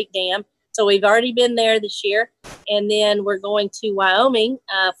Wolf Creek Dam. So we've already been there this year. And then we're going to Wyoming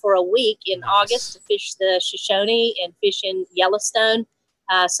for a week in August to fish the Shoshone and fish in Yellowstone.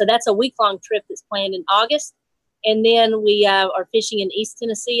 So that's a week-long trip that's planned in August. And then we are fishing in East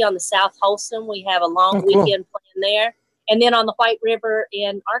Tennessee on the South Holston. We have a long weekend planned there. And then on the White River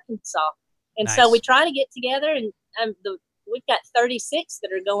in Arkansas. And so we try to get together, and we've got 36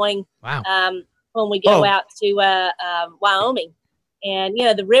 that are going when we go out to Wyoming. And,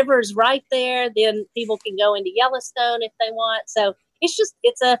 the river's right there. Then people can go into Yellowstone if they want. So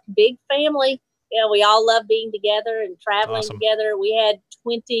it's a big family. We all love being together and traveling together. We had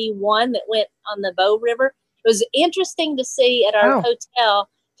 21 that went on the Bow River. It was interesting to see at our hotel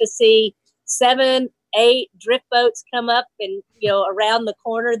to see 7, 8 drift boats come up and, around the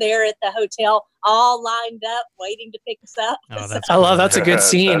corner there at the hotel, all lined up waiting to pick us up. I love that's a good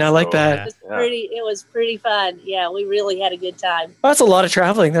scene. I like that. It was pretty fun. Yeah, we really had a good time. Well, that's a lot of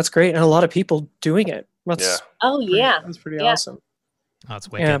traveling. That's great. And a lot of people doing it. That's pretty awesome. Oh, it's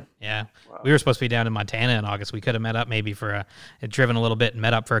wicked. Yeah. Wow. We were supposed to be down in Montana in August. We could have met up maybe driven a little bit and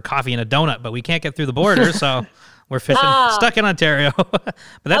met up for a coffee and a donut, but we can't get through the border, so we're fishing stuck in Ontario. But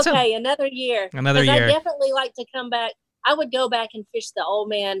that's another year. Another year. I definitely like to come back. I would go back and fish the Old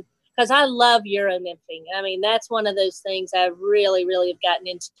Man because I love Euro nymphing. I mean, that's one of those things I really, really have gotten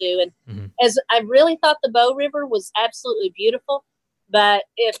into. And as I really thought the Bow River was absolutely beautiful, but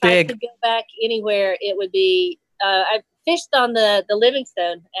if I could go back anywhere, it would be I fished on the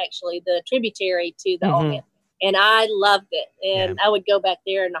Livingstone, actually, the tributary to the Old Man, and I loved it. And I would go back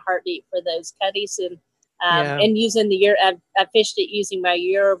there in a heartbeat for those cutties and using I fished it using my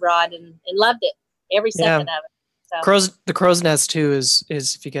Euro rod and loved it every second of it. So. The Crow's Nest too is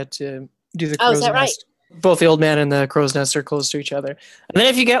if you get to do the Crow's is that Nest. Right? Both the Old Man and the Crow's Nest are close to each other. And then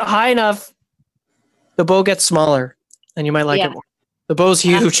if you get high enough, the bow gets smaller, and you might like it more. The bow's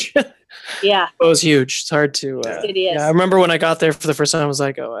huge. Yeah. It was huge. It's hard to. It is. Yeah, I remember when I got there for the first time, I was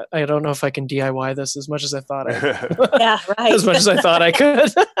like, "Oh, I don't know if I can DIY this as much as I thought I could." Yeah, right. As much as I thought I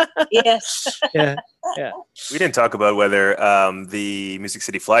could. Yes. Yeah. We didn't talk about whether the Music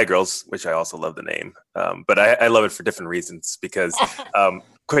City Fly Girls, which I also love the name, but I love it for different reasons. Because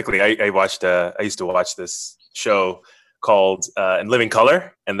quickly, I used to watch this show called In Living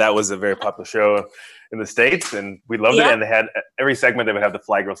Color, and that was a very popular show in the States, and we loved it. And they had every segment they would have the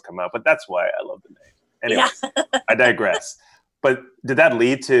Fly Girls come out, but that's why I love the name. Anyways, I digress. But did that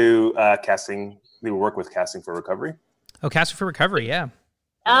lead to casting? You work with Casting for Recovery? Oh, Casting for Recovery, yeah.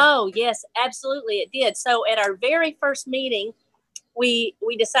 Oh yes, absolutely, it did. So at our very first meeting, we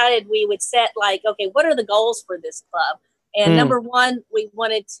decided we would set what are the goals for this club? And number one, we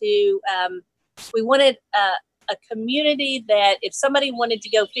wanted a community that if somebody wanted to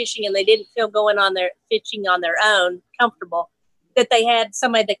go fishing and they didn't feel fishing on their own comfortable, that they had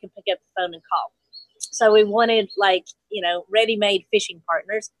somebody that could pick up the phone and call. So we wanted ready-made fishing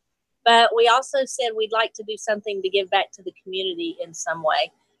partners, but we also said we'd like to do something to give back to the community in some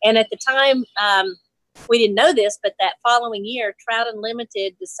way. And at the time, we didn't know this, but that following year, Trout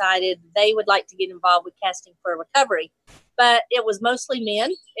Unlimited decided they would like to get involved with Casting for Recovery. But it was mostly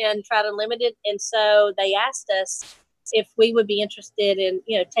men in Trout Unlimited, and so they asked us if we would be interested in,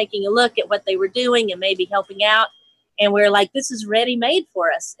 taking a look at what they were doing and maybe helping out. And we were like, this is ready-made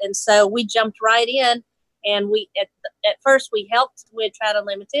for us. And so we jumped right in, and we at first we helped with Trout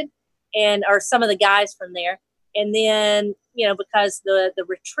Unlimited or some of the guys from there. And then, because the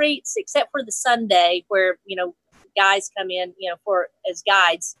retreats, except for the Sunday where, guys come in, as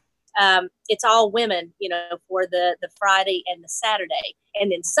guides, it's all women, for the Friday and the Saturday.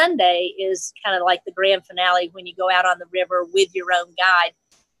 And then Sunday is kind of like the grand finale when you go out on the river with your own guide.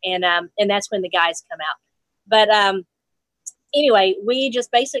 And that's when the guys come out. But anyway, we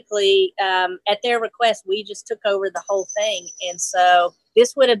just basically, at their request, we just took over the whole thing. And so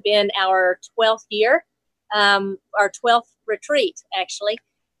this would have been our 12th year, our 12th retreat, actually.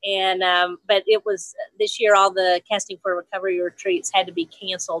 And but it was this year, all the Casting for Recovery retreats had to be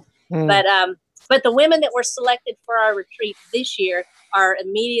canceled. But the women that were selected for our retreat this year are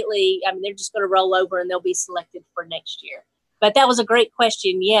immediately, they're just going to roll over and they'll be selected for next year. But that was a great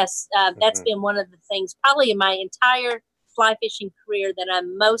question. Yes, that's been one of the things probably in my entire fly fishing career that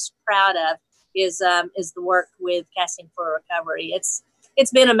I'm most proud of is the work with Casting for Recovery.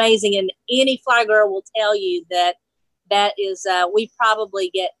 It's been amazing. And any fly girl will tell you that that is, we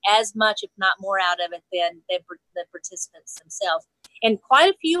probably get as much, if not more, out of it than the participants themselves. And quite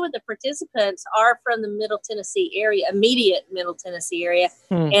a few of the participants are from the Middle Tennessee area, immediate Middle Tennessee area,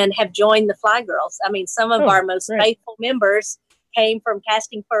 and have joined the Fly Girls. I mean, some of our most faithful members came from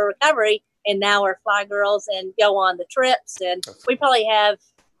Casting for Recovery and now are Fly Girls and go on the trips. And we probably have,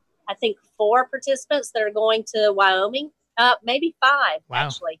 I think, 4 participants that are going to Wyoming, maybe 5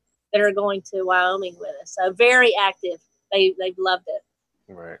 actually, that are going to Wyoming with us. So very active. They've loved it.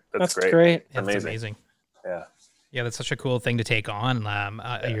 Right. That's great. That's amazing. Yeah. Yeah, that's such a cool thing to take on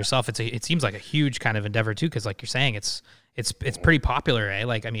yourself. It seems like a huge kind of endeavor too, because like you're saying, it's pretty popular, eh?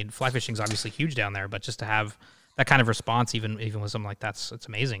 Like, I mean, fly fishing is obviously huge down there, but just to have that kind of response, even with something like that's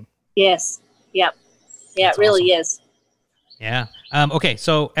amazing. Yes. Yep. Yeah, that's it really awesome. Is. Yeah. Okay.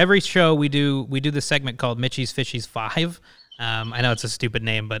 So every show we do this segment called Mitchie's Fishies 5. I know it's a stupid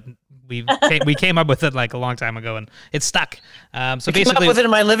name, but we came up with it like a long time ago, and it's stuck. So basically, came up with it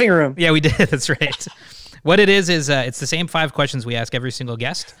in my living room. Yeah, we did. That's right. What it is it's the same 5 questions we ask every single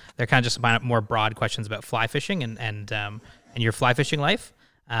guest. They're kind of just more broad questions about fly fishing and your fly fishing life.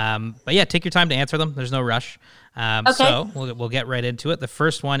 But yeah, take your time to answer them. There's no rush. Okay. So we'll get right into it. The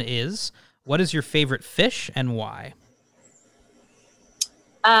first one is, what is your favorite fish and why?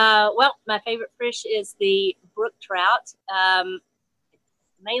 Well, my favorite fish is the brook trout.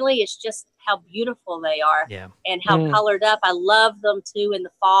 Mainly it's just how beautiful they are and how colored up. I love them too in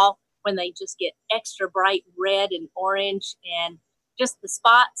the fall, when they just get extra bright red and orange and just the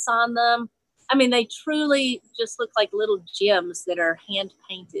spots on them. I mean, they truly just look like little gems that are hand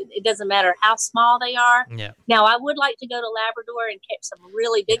painted. It doesn't matter how small they are. Yeah. Now, I would like to go to Labrador and catch some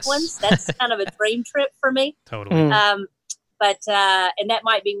really big ones. That's kind of a dream trip for me. Totally. But and that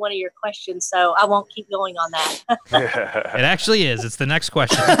might be one of your questions, so I won't keep going on that. It actually is. It's the next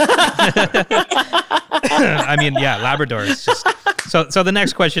question. I mean, yeah, Labrador is just... So the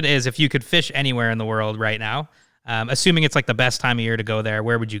next question is, if you could fish anywhere in the world right now, assuming it's like the best time of year to go there,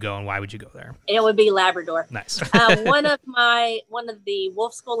 where would you go and why would you go there? It would be Labrador. Nice. One of the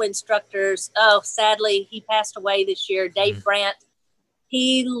Wolf School instructors, sadly, he passed away this year, Dave Brandt.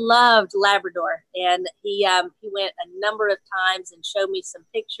 He loved Labrador, and he went a number of times and showed me some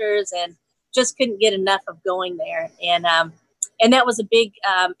pictures, and just couldn't get enough of going there. And that was a big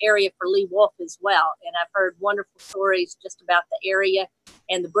area for Lee Wolf as well. And I've heard wonderful stories just about the area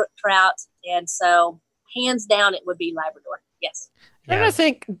and the brook trout. And so, hands down, it would be Labrador. Yes. Yeah. And I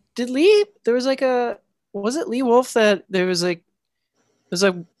think, was it Lee Wolf that there was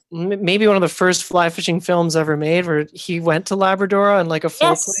maybe one of the first fly fishing films ever made where he went to Labrador on like a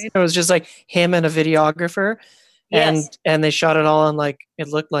float plane. It was just like him and a videographer, and they shot it all on it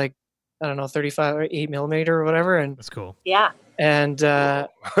looked like, I don't know, 35 or 8mm or whatever. And that's cool. Yeah. And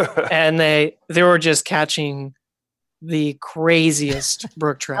and they were just catching the craziest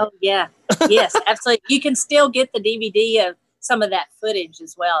brook trout. Oh yeah. Yes, absolutely. You can still get the DVD of some of that footage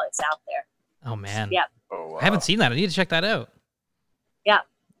as well. It's out there. Oh man. Yeah. Oh, wow. I haven't seen that. I need to check that out. Yeah.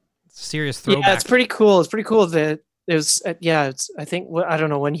 Serious throwback. Yeah, it's pretty cool. It's pretty cool that there's I think I don't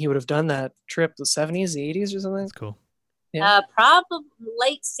know when he would have done that trip, the 70s, the 80s or something. That's cool. Yeah. Probably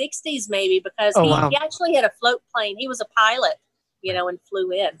late 60s maybe, because he actually had a float plane. He was a pilot, and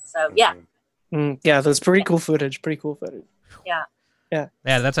flew in. So yeah. Yeah, that's pretty cool footage. Yeah. Yeah.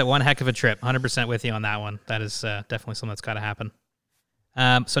 Yeah, that's one heck of a trip. 100% with you on that one. That is definitely something that's got to happen.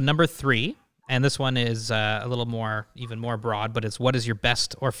 So number 3. And this one is a little more, even more broad, but it's, what is your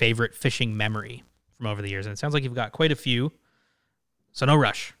best or favorite fishing memory from over the years? And it sounds like you've got quite a few, so no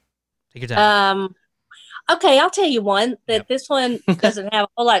rush. Take your time. Okay, I'll tell you one that this one doesn't have a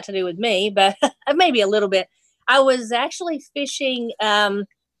whole lot to do with me, but maybe a little bit. I was actually fishing.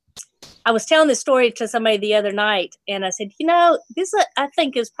 I was telling this story to somebody the other night, and I said, this I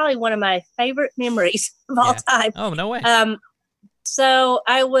think is probably one of my favorite memories of all time. Oh, no way. So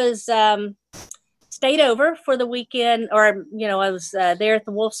I was stayed over for the weekend, or I was there at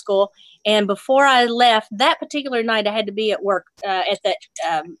the Wolf School, and before I left that particular night, I had to be at work at the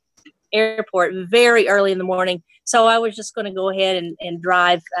airport very early in the morning. So I was just going to go ahead and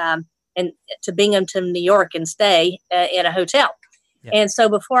drive and to Binghamton, New York, and stay in a hotel. Yeah. And so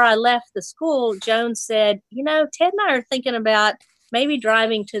before I left the school, Joan said, Ted and I are thinking about maybe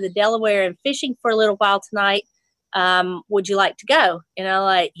driving to the Delaware and fishing for a little while tonight. Would you like to go? And I'm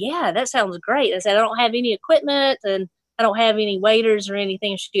like, yeah, that sounds great. I said, I don't have any equipment and I don't have any waders or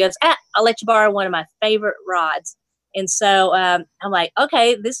anything. She goes, I'll let you borrow one of my favorite rods. And so I'm like,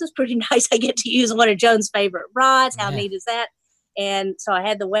 okay, this is pretty nice. I get to use one of Joan's favorite rods. How neat is that? And so I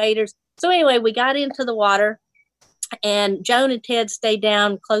had the waders. So anyway, we got into the water, and Joan and Ted stayed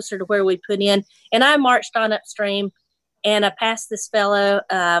down closer to where we put in. And I marched on upstream, And I passed this fellow.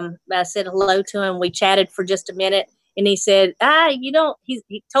 I said hello to him. We chatted for just a minute. And he said, he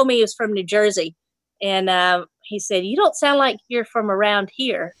told me he was from New Jersey. And he said, you don't sound like you're from around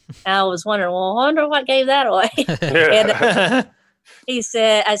here. And I was wondering, well, I wonder what gave that away.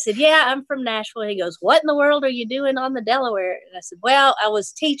 And I said, yeah, I'm from Nashville. He goes, what in the world are you doing on the Delaware? And I said, well, I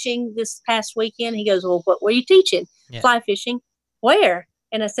was teaching this past weekend. He goes, well, what were you teaching? Yeah. Fly fishing. Where?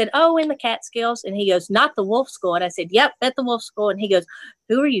 And I said, oh, in the Catskills. And he goes, not the Wolf School. And I said, yep, at the Wolf School. And he goes,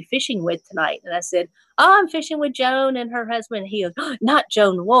 who are you fishing with tonight? And I said, oh, I'm fishing with Joan and her husband. And he goes, oh, not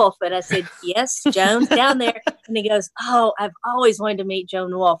Joan Wolf. And I said, yes, Joan's down there. And he goes, oh, I've always wanted to meet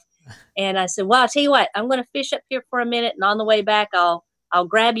Joan Wolf. And I said, well, I'll tell you what, I'm going to fish up here for a minute. And on the way back, I'll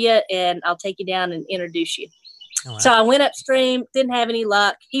grab you and I'll take you down and introduce you. Oh, wow. So I went upstream, didn't have any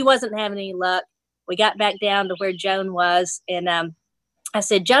luck. He wasn't having any luck. We got back down to where Joan was. And I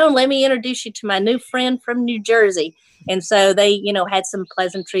said, Joan, let me introduce you to my new friend from New Jersey. And so they, had some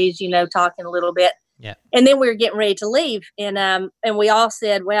pleasantries, talking a little bit. Yeah. And then we were getting ready to leave. And we all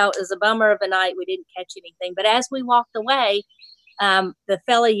said, well, it was a bummer of a night. We didn't catch anything. But as we walked away, the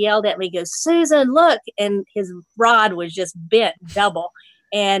fella yelled at me, goes, Susan, look. And his rod was just bent double.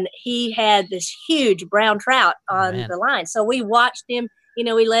 And he had this huge brown trout on the line. So we watched him,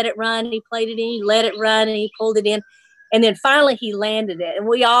 we let it run. He played it in, he let it run, and he pulled it in. And then finally he landed it. And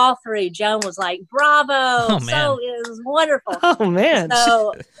we all three, Joan was like, bravo. Oh, man. So it was wonderful. Oh, man.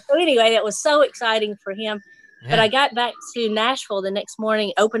 So anyway, that was so exciting for him. Yeah. But I got back to Nashville the next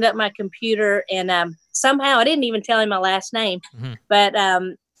morning, opened up my computer, and somehow I didn't even tell him my last name. Mm-hmm. But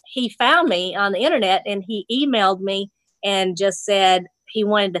he found me on the internet, and he emailed me and just said he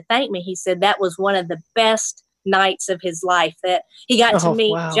wanted to thank me. He said that was one of the best nights of his life, that he got to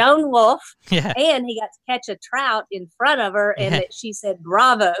meet Joan Wolf, and he got to catch a trout in front of her, and that she said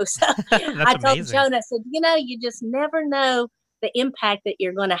bravo. So I told Joan, I said, you just never know the impact that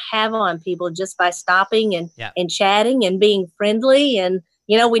you're going to have on people just by stopping and chatting and being friendly. And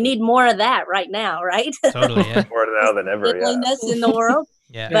we need more of that right now, right? Totally, yeah. More now than ever. Friendliness in the world.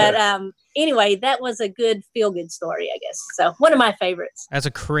 Yeah. But anyway, that was a good feel-good story, I guess. So one of my favorites. That's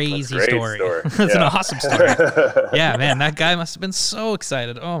a crazy story. That's an awesome story. Yeah, man, that guy must have been so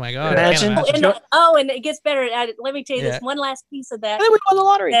excited. Oh my God! Imagine. And it gets better. Let me tell you this one last piece of that. And then we won the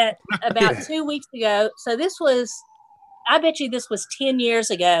lottery. About 2 weeks ago. So this was, I bet you this was 10 years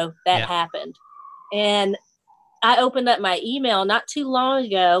ago that happened. And I opened up my email not too long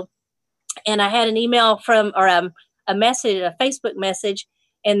ago, and I had an email from, or a message, a Facebook message.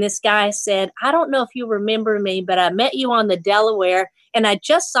 And this guy said, I don't know if you remember me, but I met you on the Delaware, and I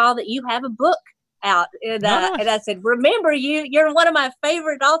just saw that you have a book out. And, and I said, remember you? You're one of my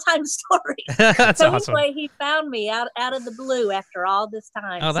favorite all-time stories. That's so awesome. Anyway, he found me out of the blue after all this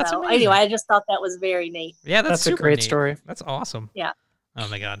time. Oh, that's amazing. Anyway, I just thought that was very neat. Yeah, that's a great neat. story. That's awesome. Yeah. Oh,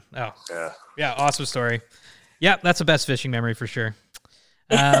 my God. Oh, yeah, awesome story. Yeah, that's the best fishing memory for sure.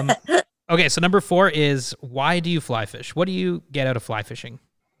 Okay, so number 4 is, why do you fly fish? What do you get out of fly fishing?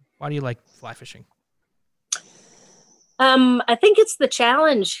 Why do you like fly fishing? I think it's the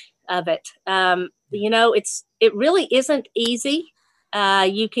challenge of it. It really isn't easy.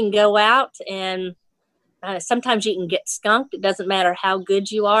 You can go out and sometimes you can get skunked. It doesn't matter how good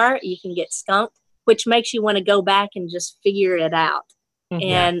you are. You can get skunked, which makes you want to go back and just figure it out. Mm-hmm.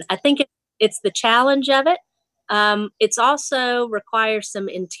 And I think it's the challenge of it. It's also requires some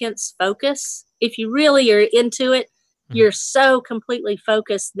intense focus. If you really are into it, you're so completely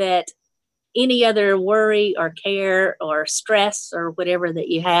focused that any other worry or care or stress or whatever that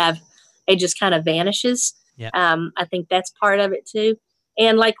you have, it just kind of vanishes. Yeah. I think that's part of it too.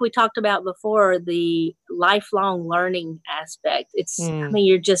 And like we talked about before, the lifelong learning aspect,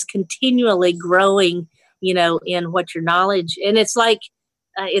 you're just continually growing, in what your knowledge, and it's like,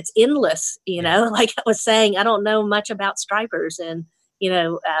 it's endless, like I was saying, I don't know much about stripers, and,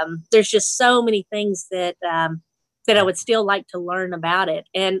 there's just so many things that I would still like to learn about it.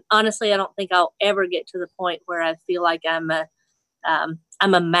 And honestly, I don't think I'll ever get to the point where I feel like I'm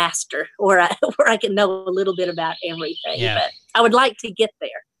a master, or where I can know a little bit about everything. Yeah. But I would like to get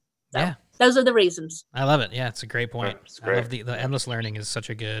there. So those are the reasons. I love it. Yeah, it's a great point. Great. I love the endless learning is such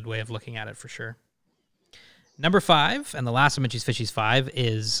a good way of looking at it for sure. Number 5, and the last of Mitchy's Fishies 5,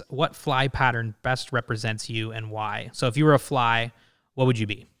 is what fly pattern best represents you and why? So if you were a fly, what would you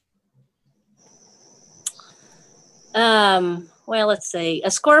be? Well, let's see.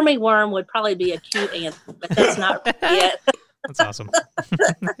 A squirmy worm would probably be a cute ant, but that's not really it. That's awesome.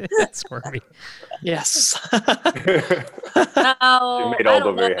 Squirmy. Yes. Oh, made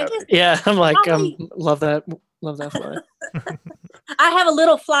Aldo very happy. Yeah, I'm like, love that fly. I have a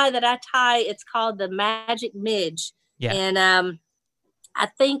little fly that I tie. It's called the magic midge. Yeah. And I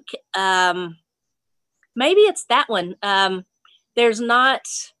think maybe it's that one. There's not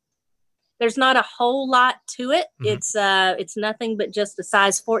a whole lot to it. It's nothing but just a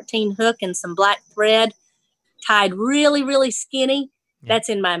size 14 hook and some black thread tied really, really skinny. Yeah. That's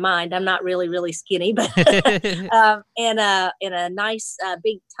in my mind. I'm not really, really skinny, but and a nice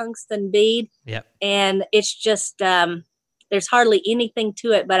big tungsten bead. Yep. And it's just there's hardly anything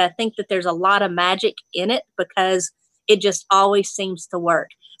to it, but I think that there's a lot of magic in it because it just always seems to work.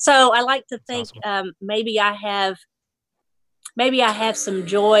 So I like to think awesome. maybe I have some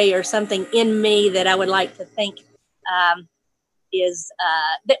joy or something in me that I would like to think is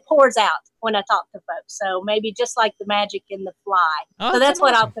that pours out when I talk to folks. So maybe just like the magic in the fly. Oh, so that's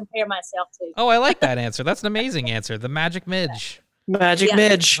what awesome. I'll compare myself to. Oh, I like that answer. That's an amazing answer. The Magic Midge. Magic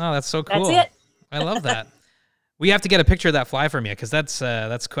Midge. Oh, that's so cool. That's it. I love that. We have to get a picture of that fly from you because that's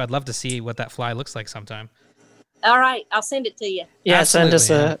cool. I'd love to see what that fly looks like sometime. All right, I'll send it to you. Yeah, Absolutely,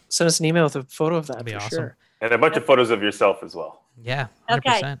 send us an email with a photo of that. That'd be for awesome. Sure. And a bunch of photos of yourself as well. Yeah. 100%.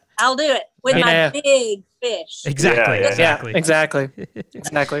 Okay, I'll do it with Yeah. my big fish. Exactly. Yeah, Exactly. Yeah, exactly.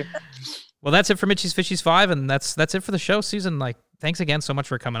 Exactly. Well, that's it for Mitchy's Fishies 5, and that's it for the show, Susan. Like, thanks again so much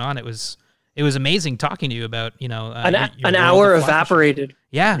for coming on. It was amazing talking to you about your An world hour of fly fishing. evaporated.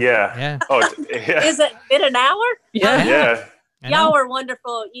 Yeah. Yeah. Yeah. Oh, yeah. Is it been an hour? Yeah. Yeah. I know. Y'all were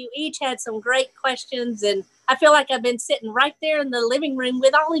wonderful. You each had some great questions, and I feel like I've been sitting right there in the living room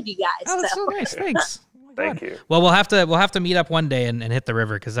with all of you guys. Oh, that's so. so nice. Thanks. Oh my Thank God. you. Well, we'll have to meet up one day and hit the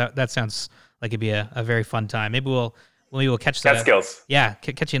river because that sounds like it'd be a very fun time. Maybe we'll catch the Catskills. Yeah,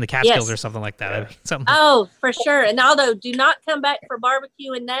 catch you in the Catskills Yes. or something like that. Yeah. That'd be something. Oh, for sure. And Aldo, do not come back for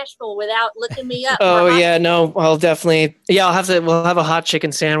barbecue in Nashville without looking me up. Oh We're hot- yeah, no, I'll definitely. Yeah, we'll have a hot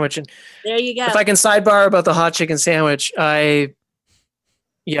chicken sandwich, and There you go. if I can sidebar about the hot chicken sandwich, it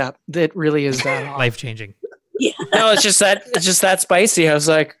really is that hot. Life changing. No, it's just that spicy. I was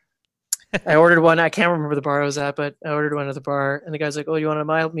like, I ordered one. I can't remember the bar I was at, but I ordered one at the bar, and the guy's like, "Oh, you want a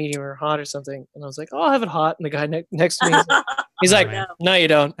mild, medium, or hot, or something?" And I was like, "Oh, I'll have it hot." And the guy next to me, he's like, man. "No, you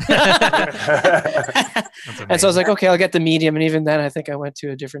don't." That's And so I was like, "Okay, I'll get the medium." And even then, I think I went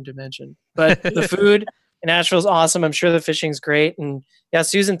to a different dimension. But the food in Nashville's awesome. I'm sure the fishing's great. And yeah,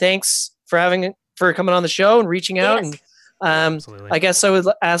 Susan, thanks for coming on the show and reaching out. Yes. And Absolutely. I guess I would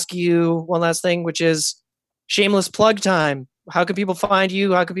ask you one last thing, which is shameless plug time. How can people find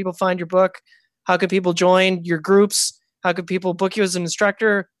you? How can people find your book? How can people join your groups? How can people book you as an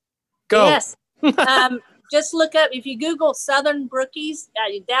instructor? Go. Yes. Just look up, if you Google Southern Brookies,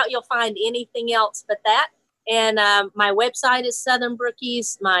 I doubt you'll find anything else but that. And my website is Southern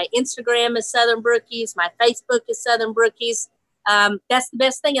Brookies. My Instagram is Southern Brookies. My Facebook is Southern Brookies. That's the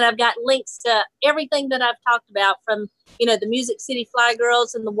best thing. And I've got links to everything that I've talked about from, the Music City Fly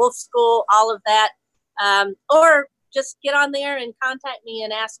Girls and the Wolf School, all of that. Or just get on there and contact me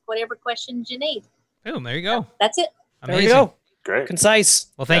and ask whatever questions you need. Boom, there you go. That's it. There Amazing. we go. Great. Concise.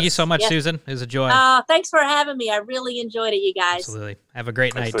 Well, thank you so much, Yes. Susan. It was a joy. Thanks for having me. I really enjoyed it, you guys. Absolutely. Have a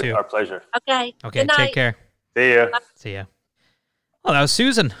great night Absolutely. too. Our pleasure. Okay. Okay, Good night. take care. See ya. See ya. Well, that was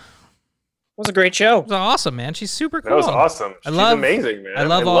Susan. It It was a great show. was awesome, man. She's super cool. That was awesome. I She's love- amazing, man. I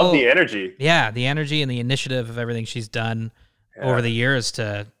love love all- the energy. Yeah, the energy and the initiative of everything she's done Yeah. over the years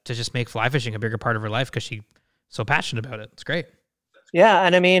to just make fly fishing a bigger part of her life because she's so passionate about it. It's great. Yeah,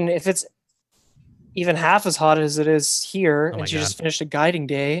 and I mean, if it's even half as hot as it is here, Oh my and she God. just finished a guiding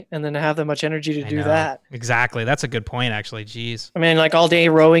day, and then have that much energy to I do know. that. Exactly. That's a good point, actually. Jeez. I mean, like all day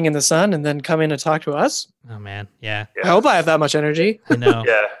rowing in the sun, and then come in and talk to us. Oh, man. Yeah, I hope I have that much energy. I know.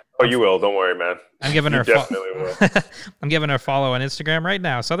 Yeah. Oh, you will. Don't worry, man. I'm giving You her definitely will. I'm giving her a follow on Instagram right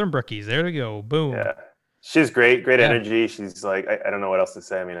now. Southern Brookies. There we go. Boom. Yeah. She's great. Great Yeah. energy. She's like, I don't know what else to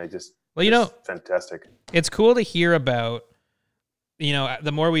say. I mean, Well, just fantastic. it's cool to hear about,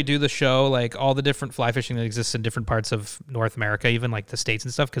 the more we do the show, like all the different fly fishing that exists in different parts of North America, even like the States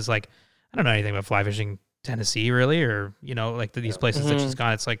and stuff. Cause like, I don't know anything about fly fishing Tennessee really, or, like these places that she's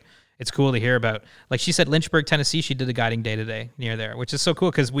gone. It's like, it's cool to hear about. Like she said, Lynchburg, Tennessee, she did a guiding day today near there, which is so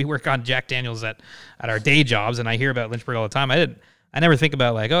cool. Cause we work on Jack Daniels at our day jobs. And I hear about Lynchburg all the time. I never think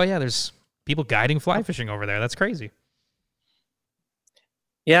about like, oh yeah, there's people guiding fly fishing over there. That's crazy.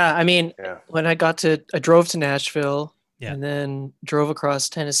 Yeah, I mean, Yeah. when I drove to Nashville, Yeah. and then drove across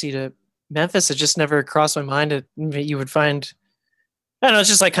Tennessee to Memphis, it just never crossed my mind that you would find, I don't know, it's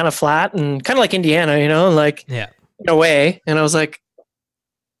just like kind of flat and kind of like Indiana, like Yeah. in a way. And I was like,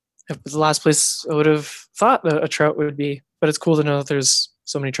 it was the last place I would have thought a trout would be. But it's cool to know that there's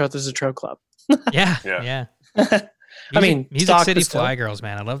so many trout. There's a trout club. Yeah. Yeah. Yeah. Music stock City is still- Fly Girls,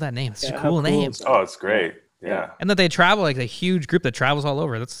 man. I love that name. It's Yeah, a how cool name. is that? Oh, it's great. Yeah. And that they travel like a huge group that travels all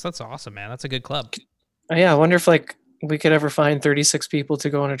over. That's awesome, man. That's a good club. Oh, yeah, I wonder if we could ever find 36 people to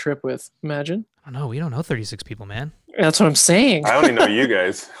go on a trip with. Imagine. Oh no, we don't know 36 people, man. That's what I'm saying. I only know you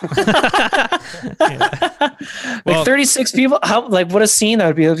guys. Yeah. Like 36 people. How what a scene that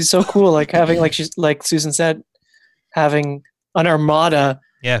would be. It would be so cool. Like having like Susan said, having an armada,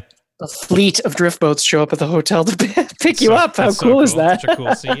 Yeah. a fleet of drift boats show up at the hotel to pick you up. How That's so cool is that? Such a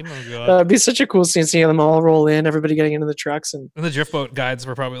cool scene. Oh, God. It'd be such a cool scene seeing them all roll in, everybody getting into the trucks, and And the drift boat guides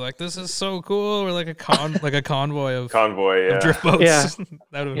were probably like, "This is so cool." We're like a convoy of, Convoy, yeah. of drift boats. Yeah.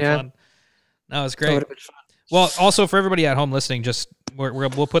 That would have been Yeah. fun. No, it's that great. would have been fun. Well, also for everybody at home listening, just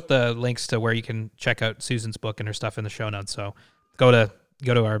we'll put the links to where you can check out Susan's book and her stuff in the show notes. So go to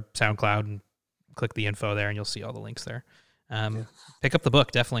our SoundCloud and click the info there, and you'll see all the links there. Pick up the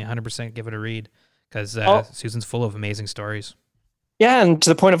book, definitely 100%. Give it a read because Susan's full of amazing stories. Yeah, and to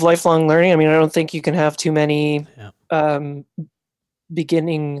the point of lifelong learning, I mean, I don't think you can have too many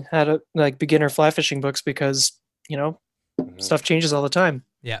beginner fly fishing books because stuff changes all the time.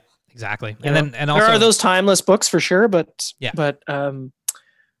 Yeah, exactly. You know? And also there are those timeless books for sure, but Yeah.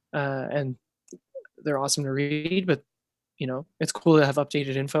 and they're awesome to read, but it's cool to have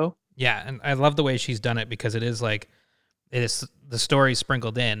updated info. Yeah, and I love the way she's done it because it is the story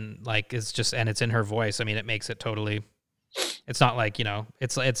sprinkled in, like it's in her voice. I mean, it makes it totally. It's not like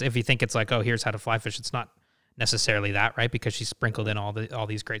it's if you think it's like, oh, here's how to fly fish. It's not necessarily that, right? Because she's sprinkled in all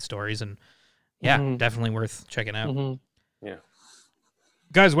these great stories, and yeah, definitely worth checking out. Mm-hmm. Yeah.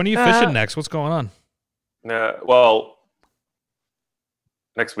 Guys, when are you fishing next? What's going on? Well,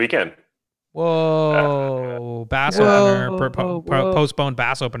 next weekend. Whoa, bass opener, postponed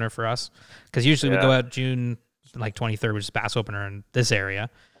bass opener for us because usually we go out June like 23rd, which is bass opener in this area.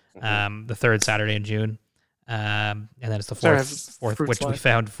 The third Saturday in June, and then it's the fourth, which we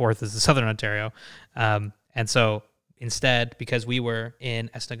found fourth is the Southern Ontario. And so instead, because we were in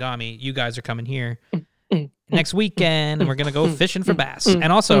Esnagami, you guys are coming here next weekend, and we're gonna go fishing for bass.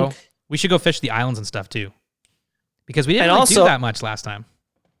 And also, we should go fish the islands and stuff too, because we didn't really do that much last time.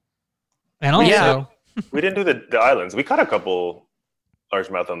 And also, we didn't do the islands. We caught a couple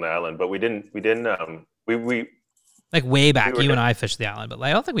largemouth on the island, but we didn't. We like way back, you and I fished the island, but like,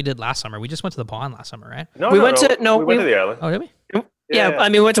 I don't think we did last summer. We just went to the pond last summer, right? We went to the island. Oh, did we? Yeah, I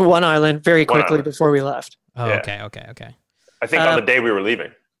mean, we went to one island very quickly before we left. Oh, Yeah. Okay. I think on the day we were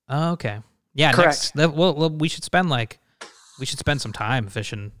leaving. Oh, okay. Yeah, correct. Well, we should spend some time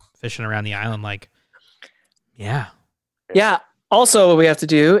fishing around the island. Like, yeah. Also, what we have to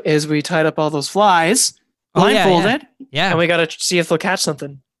do is we tied up all those flies, blindfolded, Yeah. and we got to see if they'll catch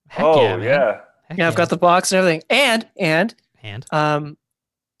something. Heck Man. Heck I've got the box and everything, and and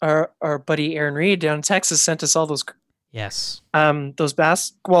our buddy Aaron Reed down in Texas sent us all those those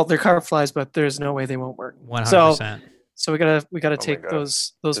bass. Well, they're carp flies, but there's no way they won't work. 100%. So we gotta take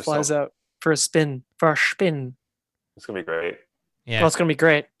those flies out for a spin. It's gonna be great. Yeah. Well, it's gonna be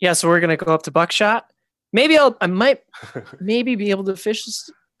great. Yeah, so we're gonna go up to Buckshot. Maybe I might be able to fish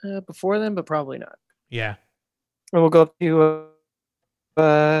before then, but probably not. Yeah. And we'll go up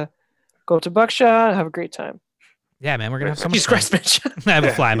to Buckshot, have a great time. Yeah, man, we're gonna have so much Jesus Christ, Mitch. I have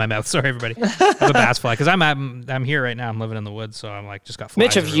a fly in my mouth. Sorry, everybody. I have a bass fly because I'm here right now. I'm living in the woods, so I'm like just got flies.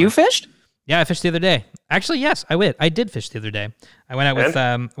 Mitch, have everywhere. you fished? Yeah, I fished the other day. Actually, yes, I did fish the other day. I went out with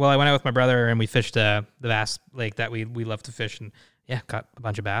I went out with my brother and we fished the bass lake that we love to fish, and yeah, caught a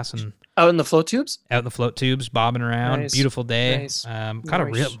bunch of bass and Out in the float tubes? out in the float tubes, bobbing around. Nice. Beautiful day. Nice. Caught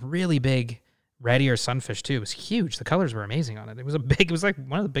a really big red ear sunfish too. It was huge. The colors were amazing on it. It was like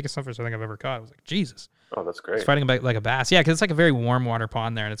one of the biggest sunfish I think I've ever caught. I was like, Jesus. Oh, that's great. It's fighting like a bass. Yeah, because it's like a very warm water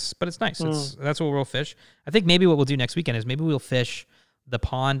pond there, and it's nice. That's what we'll fish. I think maybe what we'll do next weekend is maybe we'll fish the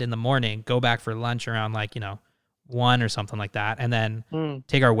pond in the morning, go back for lunch around 1 or something like that, and then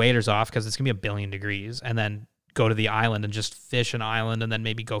take our waders off because it's gonna be 1 billion degrees, and then go to the island and just fish an island, and then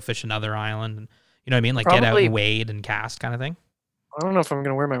maybe go fish another island. And you know what I mean? Like get out and wade and cast kind of thing. I don't know if I'm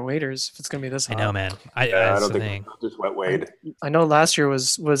going to wear my waders if it's going to be this hot. I know, man. I that's don't the think thing. just wet wade. I know last year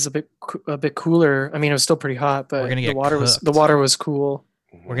was a bit cooler. I mean, it was still pretty hot, but We're gonna the get water was cool.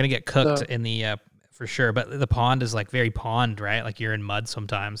 We're gonna get cooked in the for sure. But the pond is like very pond, right? Like you're in mud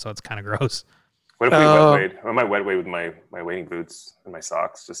sometimes, so it's kind of gross. What if we wet wade? I might wet wade with my wading boots and my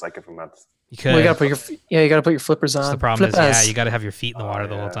socks, just like if I'm not. You could. Well, you gotta put your flippers on. The problem is, Flippers. you got to have your feet in the water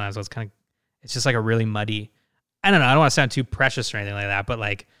the whole time, so it's just like a really muddy. I don't know. I don't want to sound too precious or anything like that, but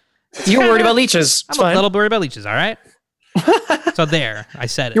like you're worried about leeches. It's I'm fine. a little worried about leeches. All right. So there, I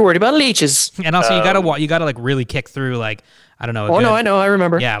said it. You're worried about leeches. And also, you gotta like really kick through like I don't know. No, I know. I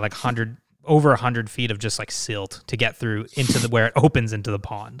remember. Yeah, like over 100 feet of just like silt to get through into where it opens into the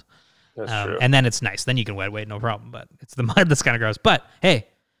pond. That's true. And then it's nice. Then you can wet wade, no problem. But it's the mud that's kind of gross. But hey,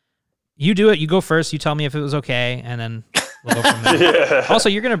 You do it. You go first. You tell me if it was okay, and then we'll go from there. Yeah. Also,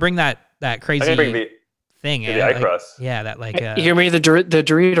 you're gonna bring that crazy I'm gonna bring thing. the iCross. Yeah, that like. You hear me? The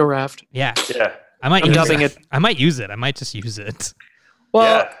Dorito raft. Yeah. Yeah. I might I'm use dubbing it. it. I might use it. I might just use it.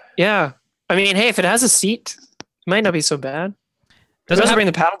 Well, Yeah. yeah. I mean, hey, if it has a seat, it might not be so bad. Does it also have, bring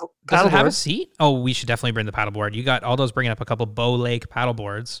the paddle does it have a board. seat? Oh, we should definitely bring the paddleboard. You got Aldo's bringing up a couple Bow Lake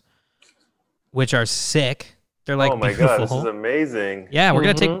paddleboards, which are sick. They're like oh my beautiful. god, this is amazing. Yeah, we're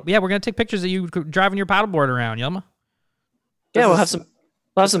Mhm. gonna take pictures of you driving your paddleboard around, Yelma. Yeah, This we'll is-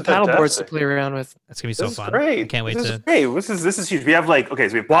 have some paddle boards to fantastic. play around with. That's gonna be so This is fun. great. I can't wait this to. Is great. This is huge. We have like so we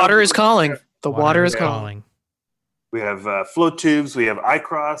have Water is paddleboards, calling. The water is calling. calling. We have float tubes. We have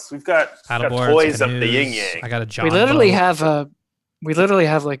iCross. We've got Paddleboards, toys of the canoes. yin yang. I got a John. We literally boat. have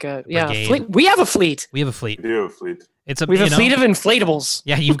like a Brigade. fleet. We have a fleet. We have a fleet. We do have a fleet. It's a We have you a know, fleet of inflatables.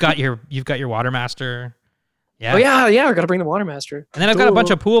 Yeah, you've got your Watermaster. Yeah. Oh yeah. We're gonna bring the Watermaster. And then I've got a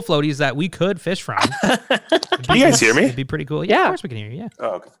bunch of pool floaties that we could fish from. Can you guys hear me? It'd be pretty cool. Yeah, Yeah. of course we can hear you. Yeah.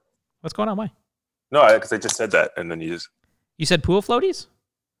 Oh, okay. What's going on? Why? No, because I just said that, and then you just. You said pool floaties?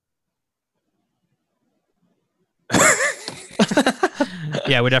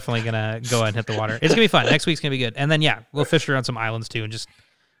 Yeah, we're definitely gonna go ahead and hit the water. It's gonna be fun. Next week's gonna be good. And then we'll fish around some islands too, and just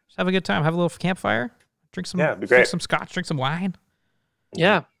have a good time. Have a little campfire. Drink some. Yeah, it'd be Drink great. some scotch. Drink some wine.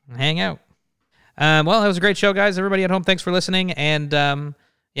 Yeah. And hang out. Well, that was a great show, guys. Everybody at home, thanks for listening. And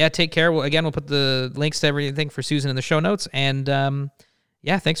take care. We'll put the links to everything for Susan in the show notes. And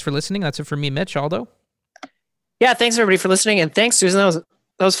thanks for listening. That's it for me, Mitch. Aldo. Yeah. Thanks everybody for listening, and thanks, Susan.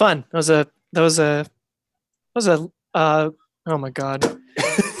 That was fun. That was a. Oh my god.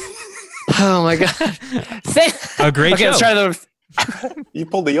 Oh my god. A great Okay, show. let's try the. You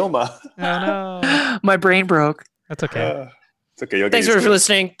pulled the Yoma. Oh no, My brain broke. that's okay. It's okay. You'll get Thanks used everybody to for it.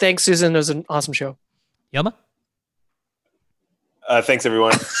 listening. Thanks, Susan. It was an awesome show. Yelma. Thanks,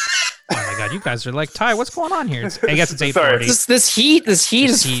 everyone. Oh my god, you guys are like, Ty, what's going on here? I guess it's 8:40. Sorry. This heat is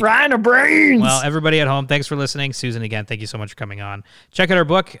heat. frying our brains. Well, everybody at home, thanks for listening. Susan, again, thank you so much for coming on. Check out our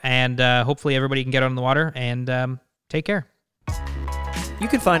book, and hopefully everybody can get on the water. And take care. You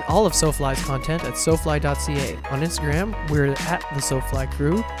can find all of SoFly's content at SoFly.ca. On Instagram, we're at the SoFly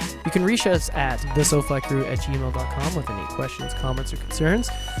Crew. You can reach us at thesoflycrew@gmail.com with any questions, comments, or concerns.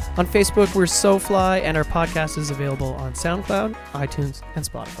 On Facebook, we're SoFly, and our podcast is available on SoundCloud, iTunes, and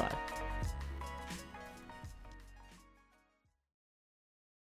Spotify.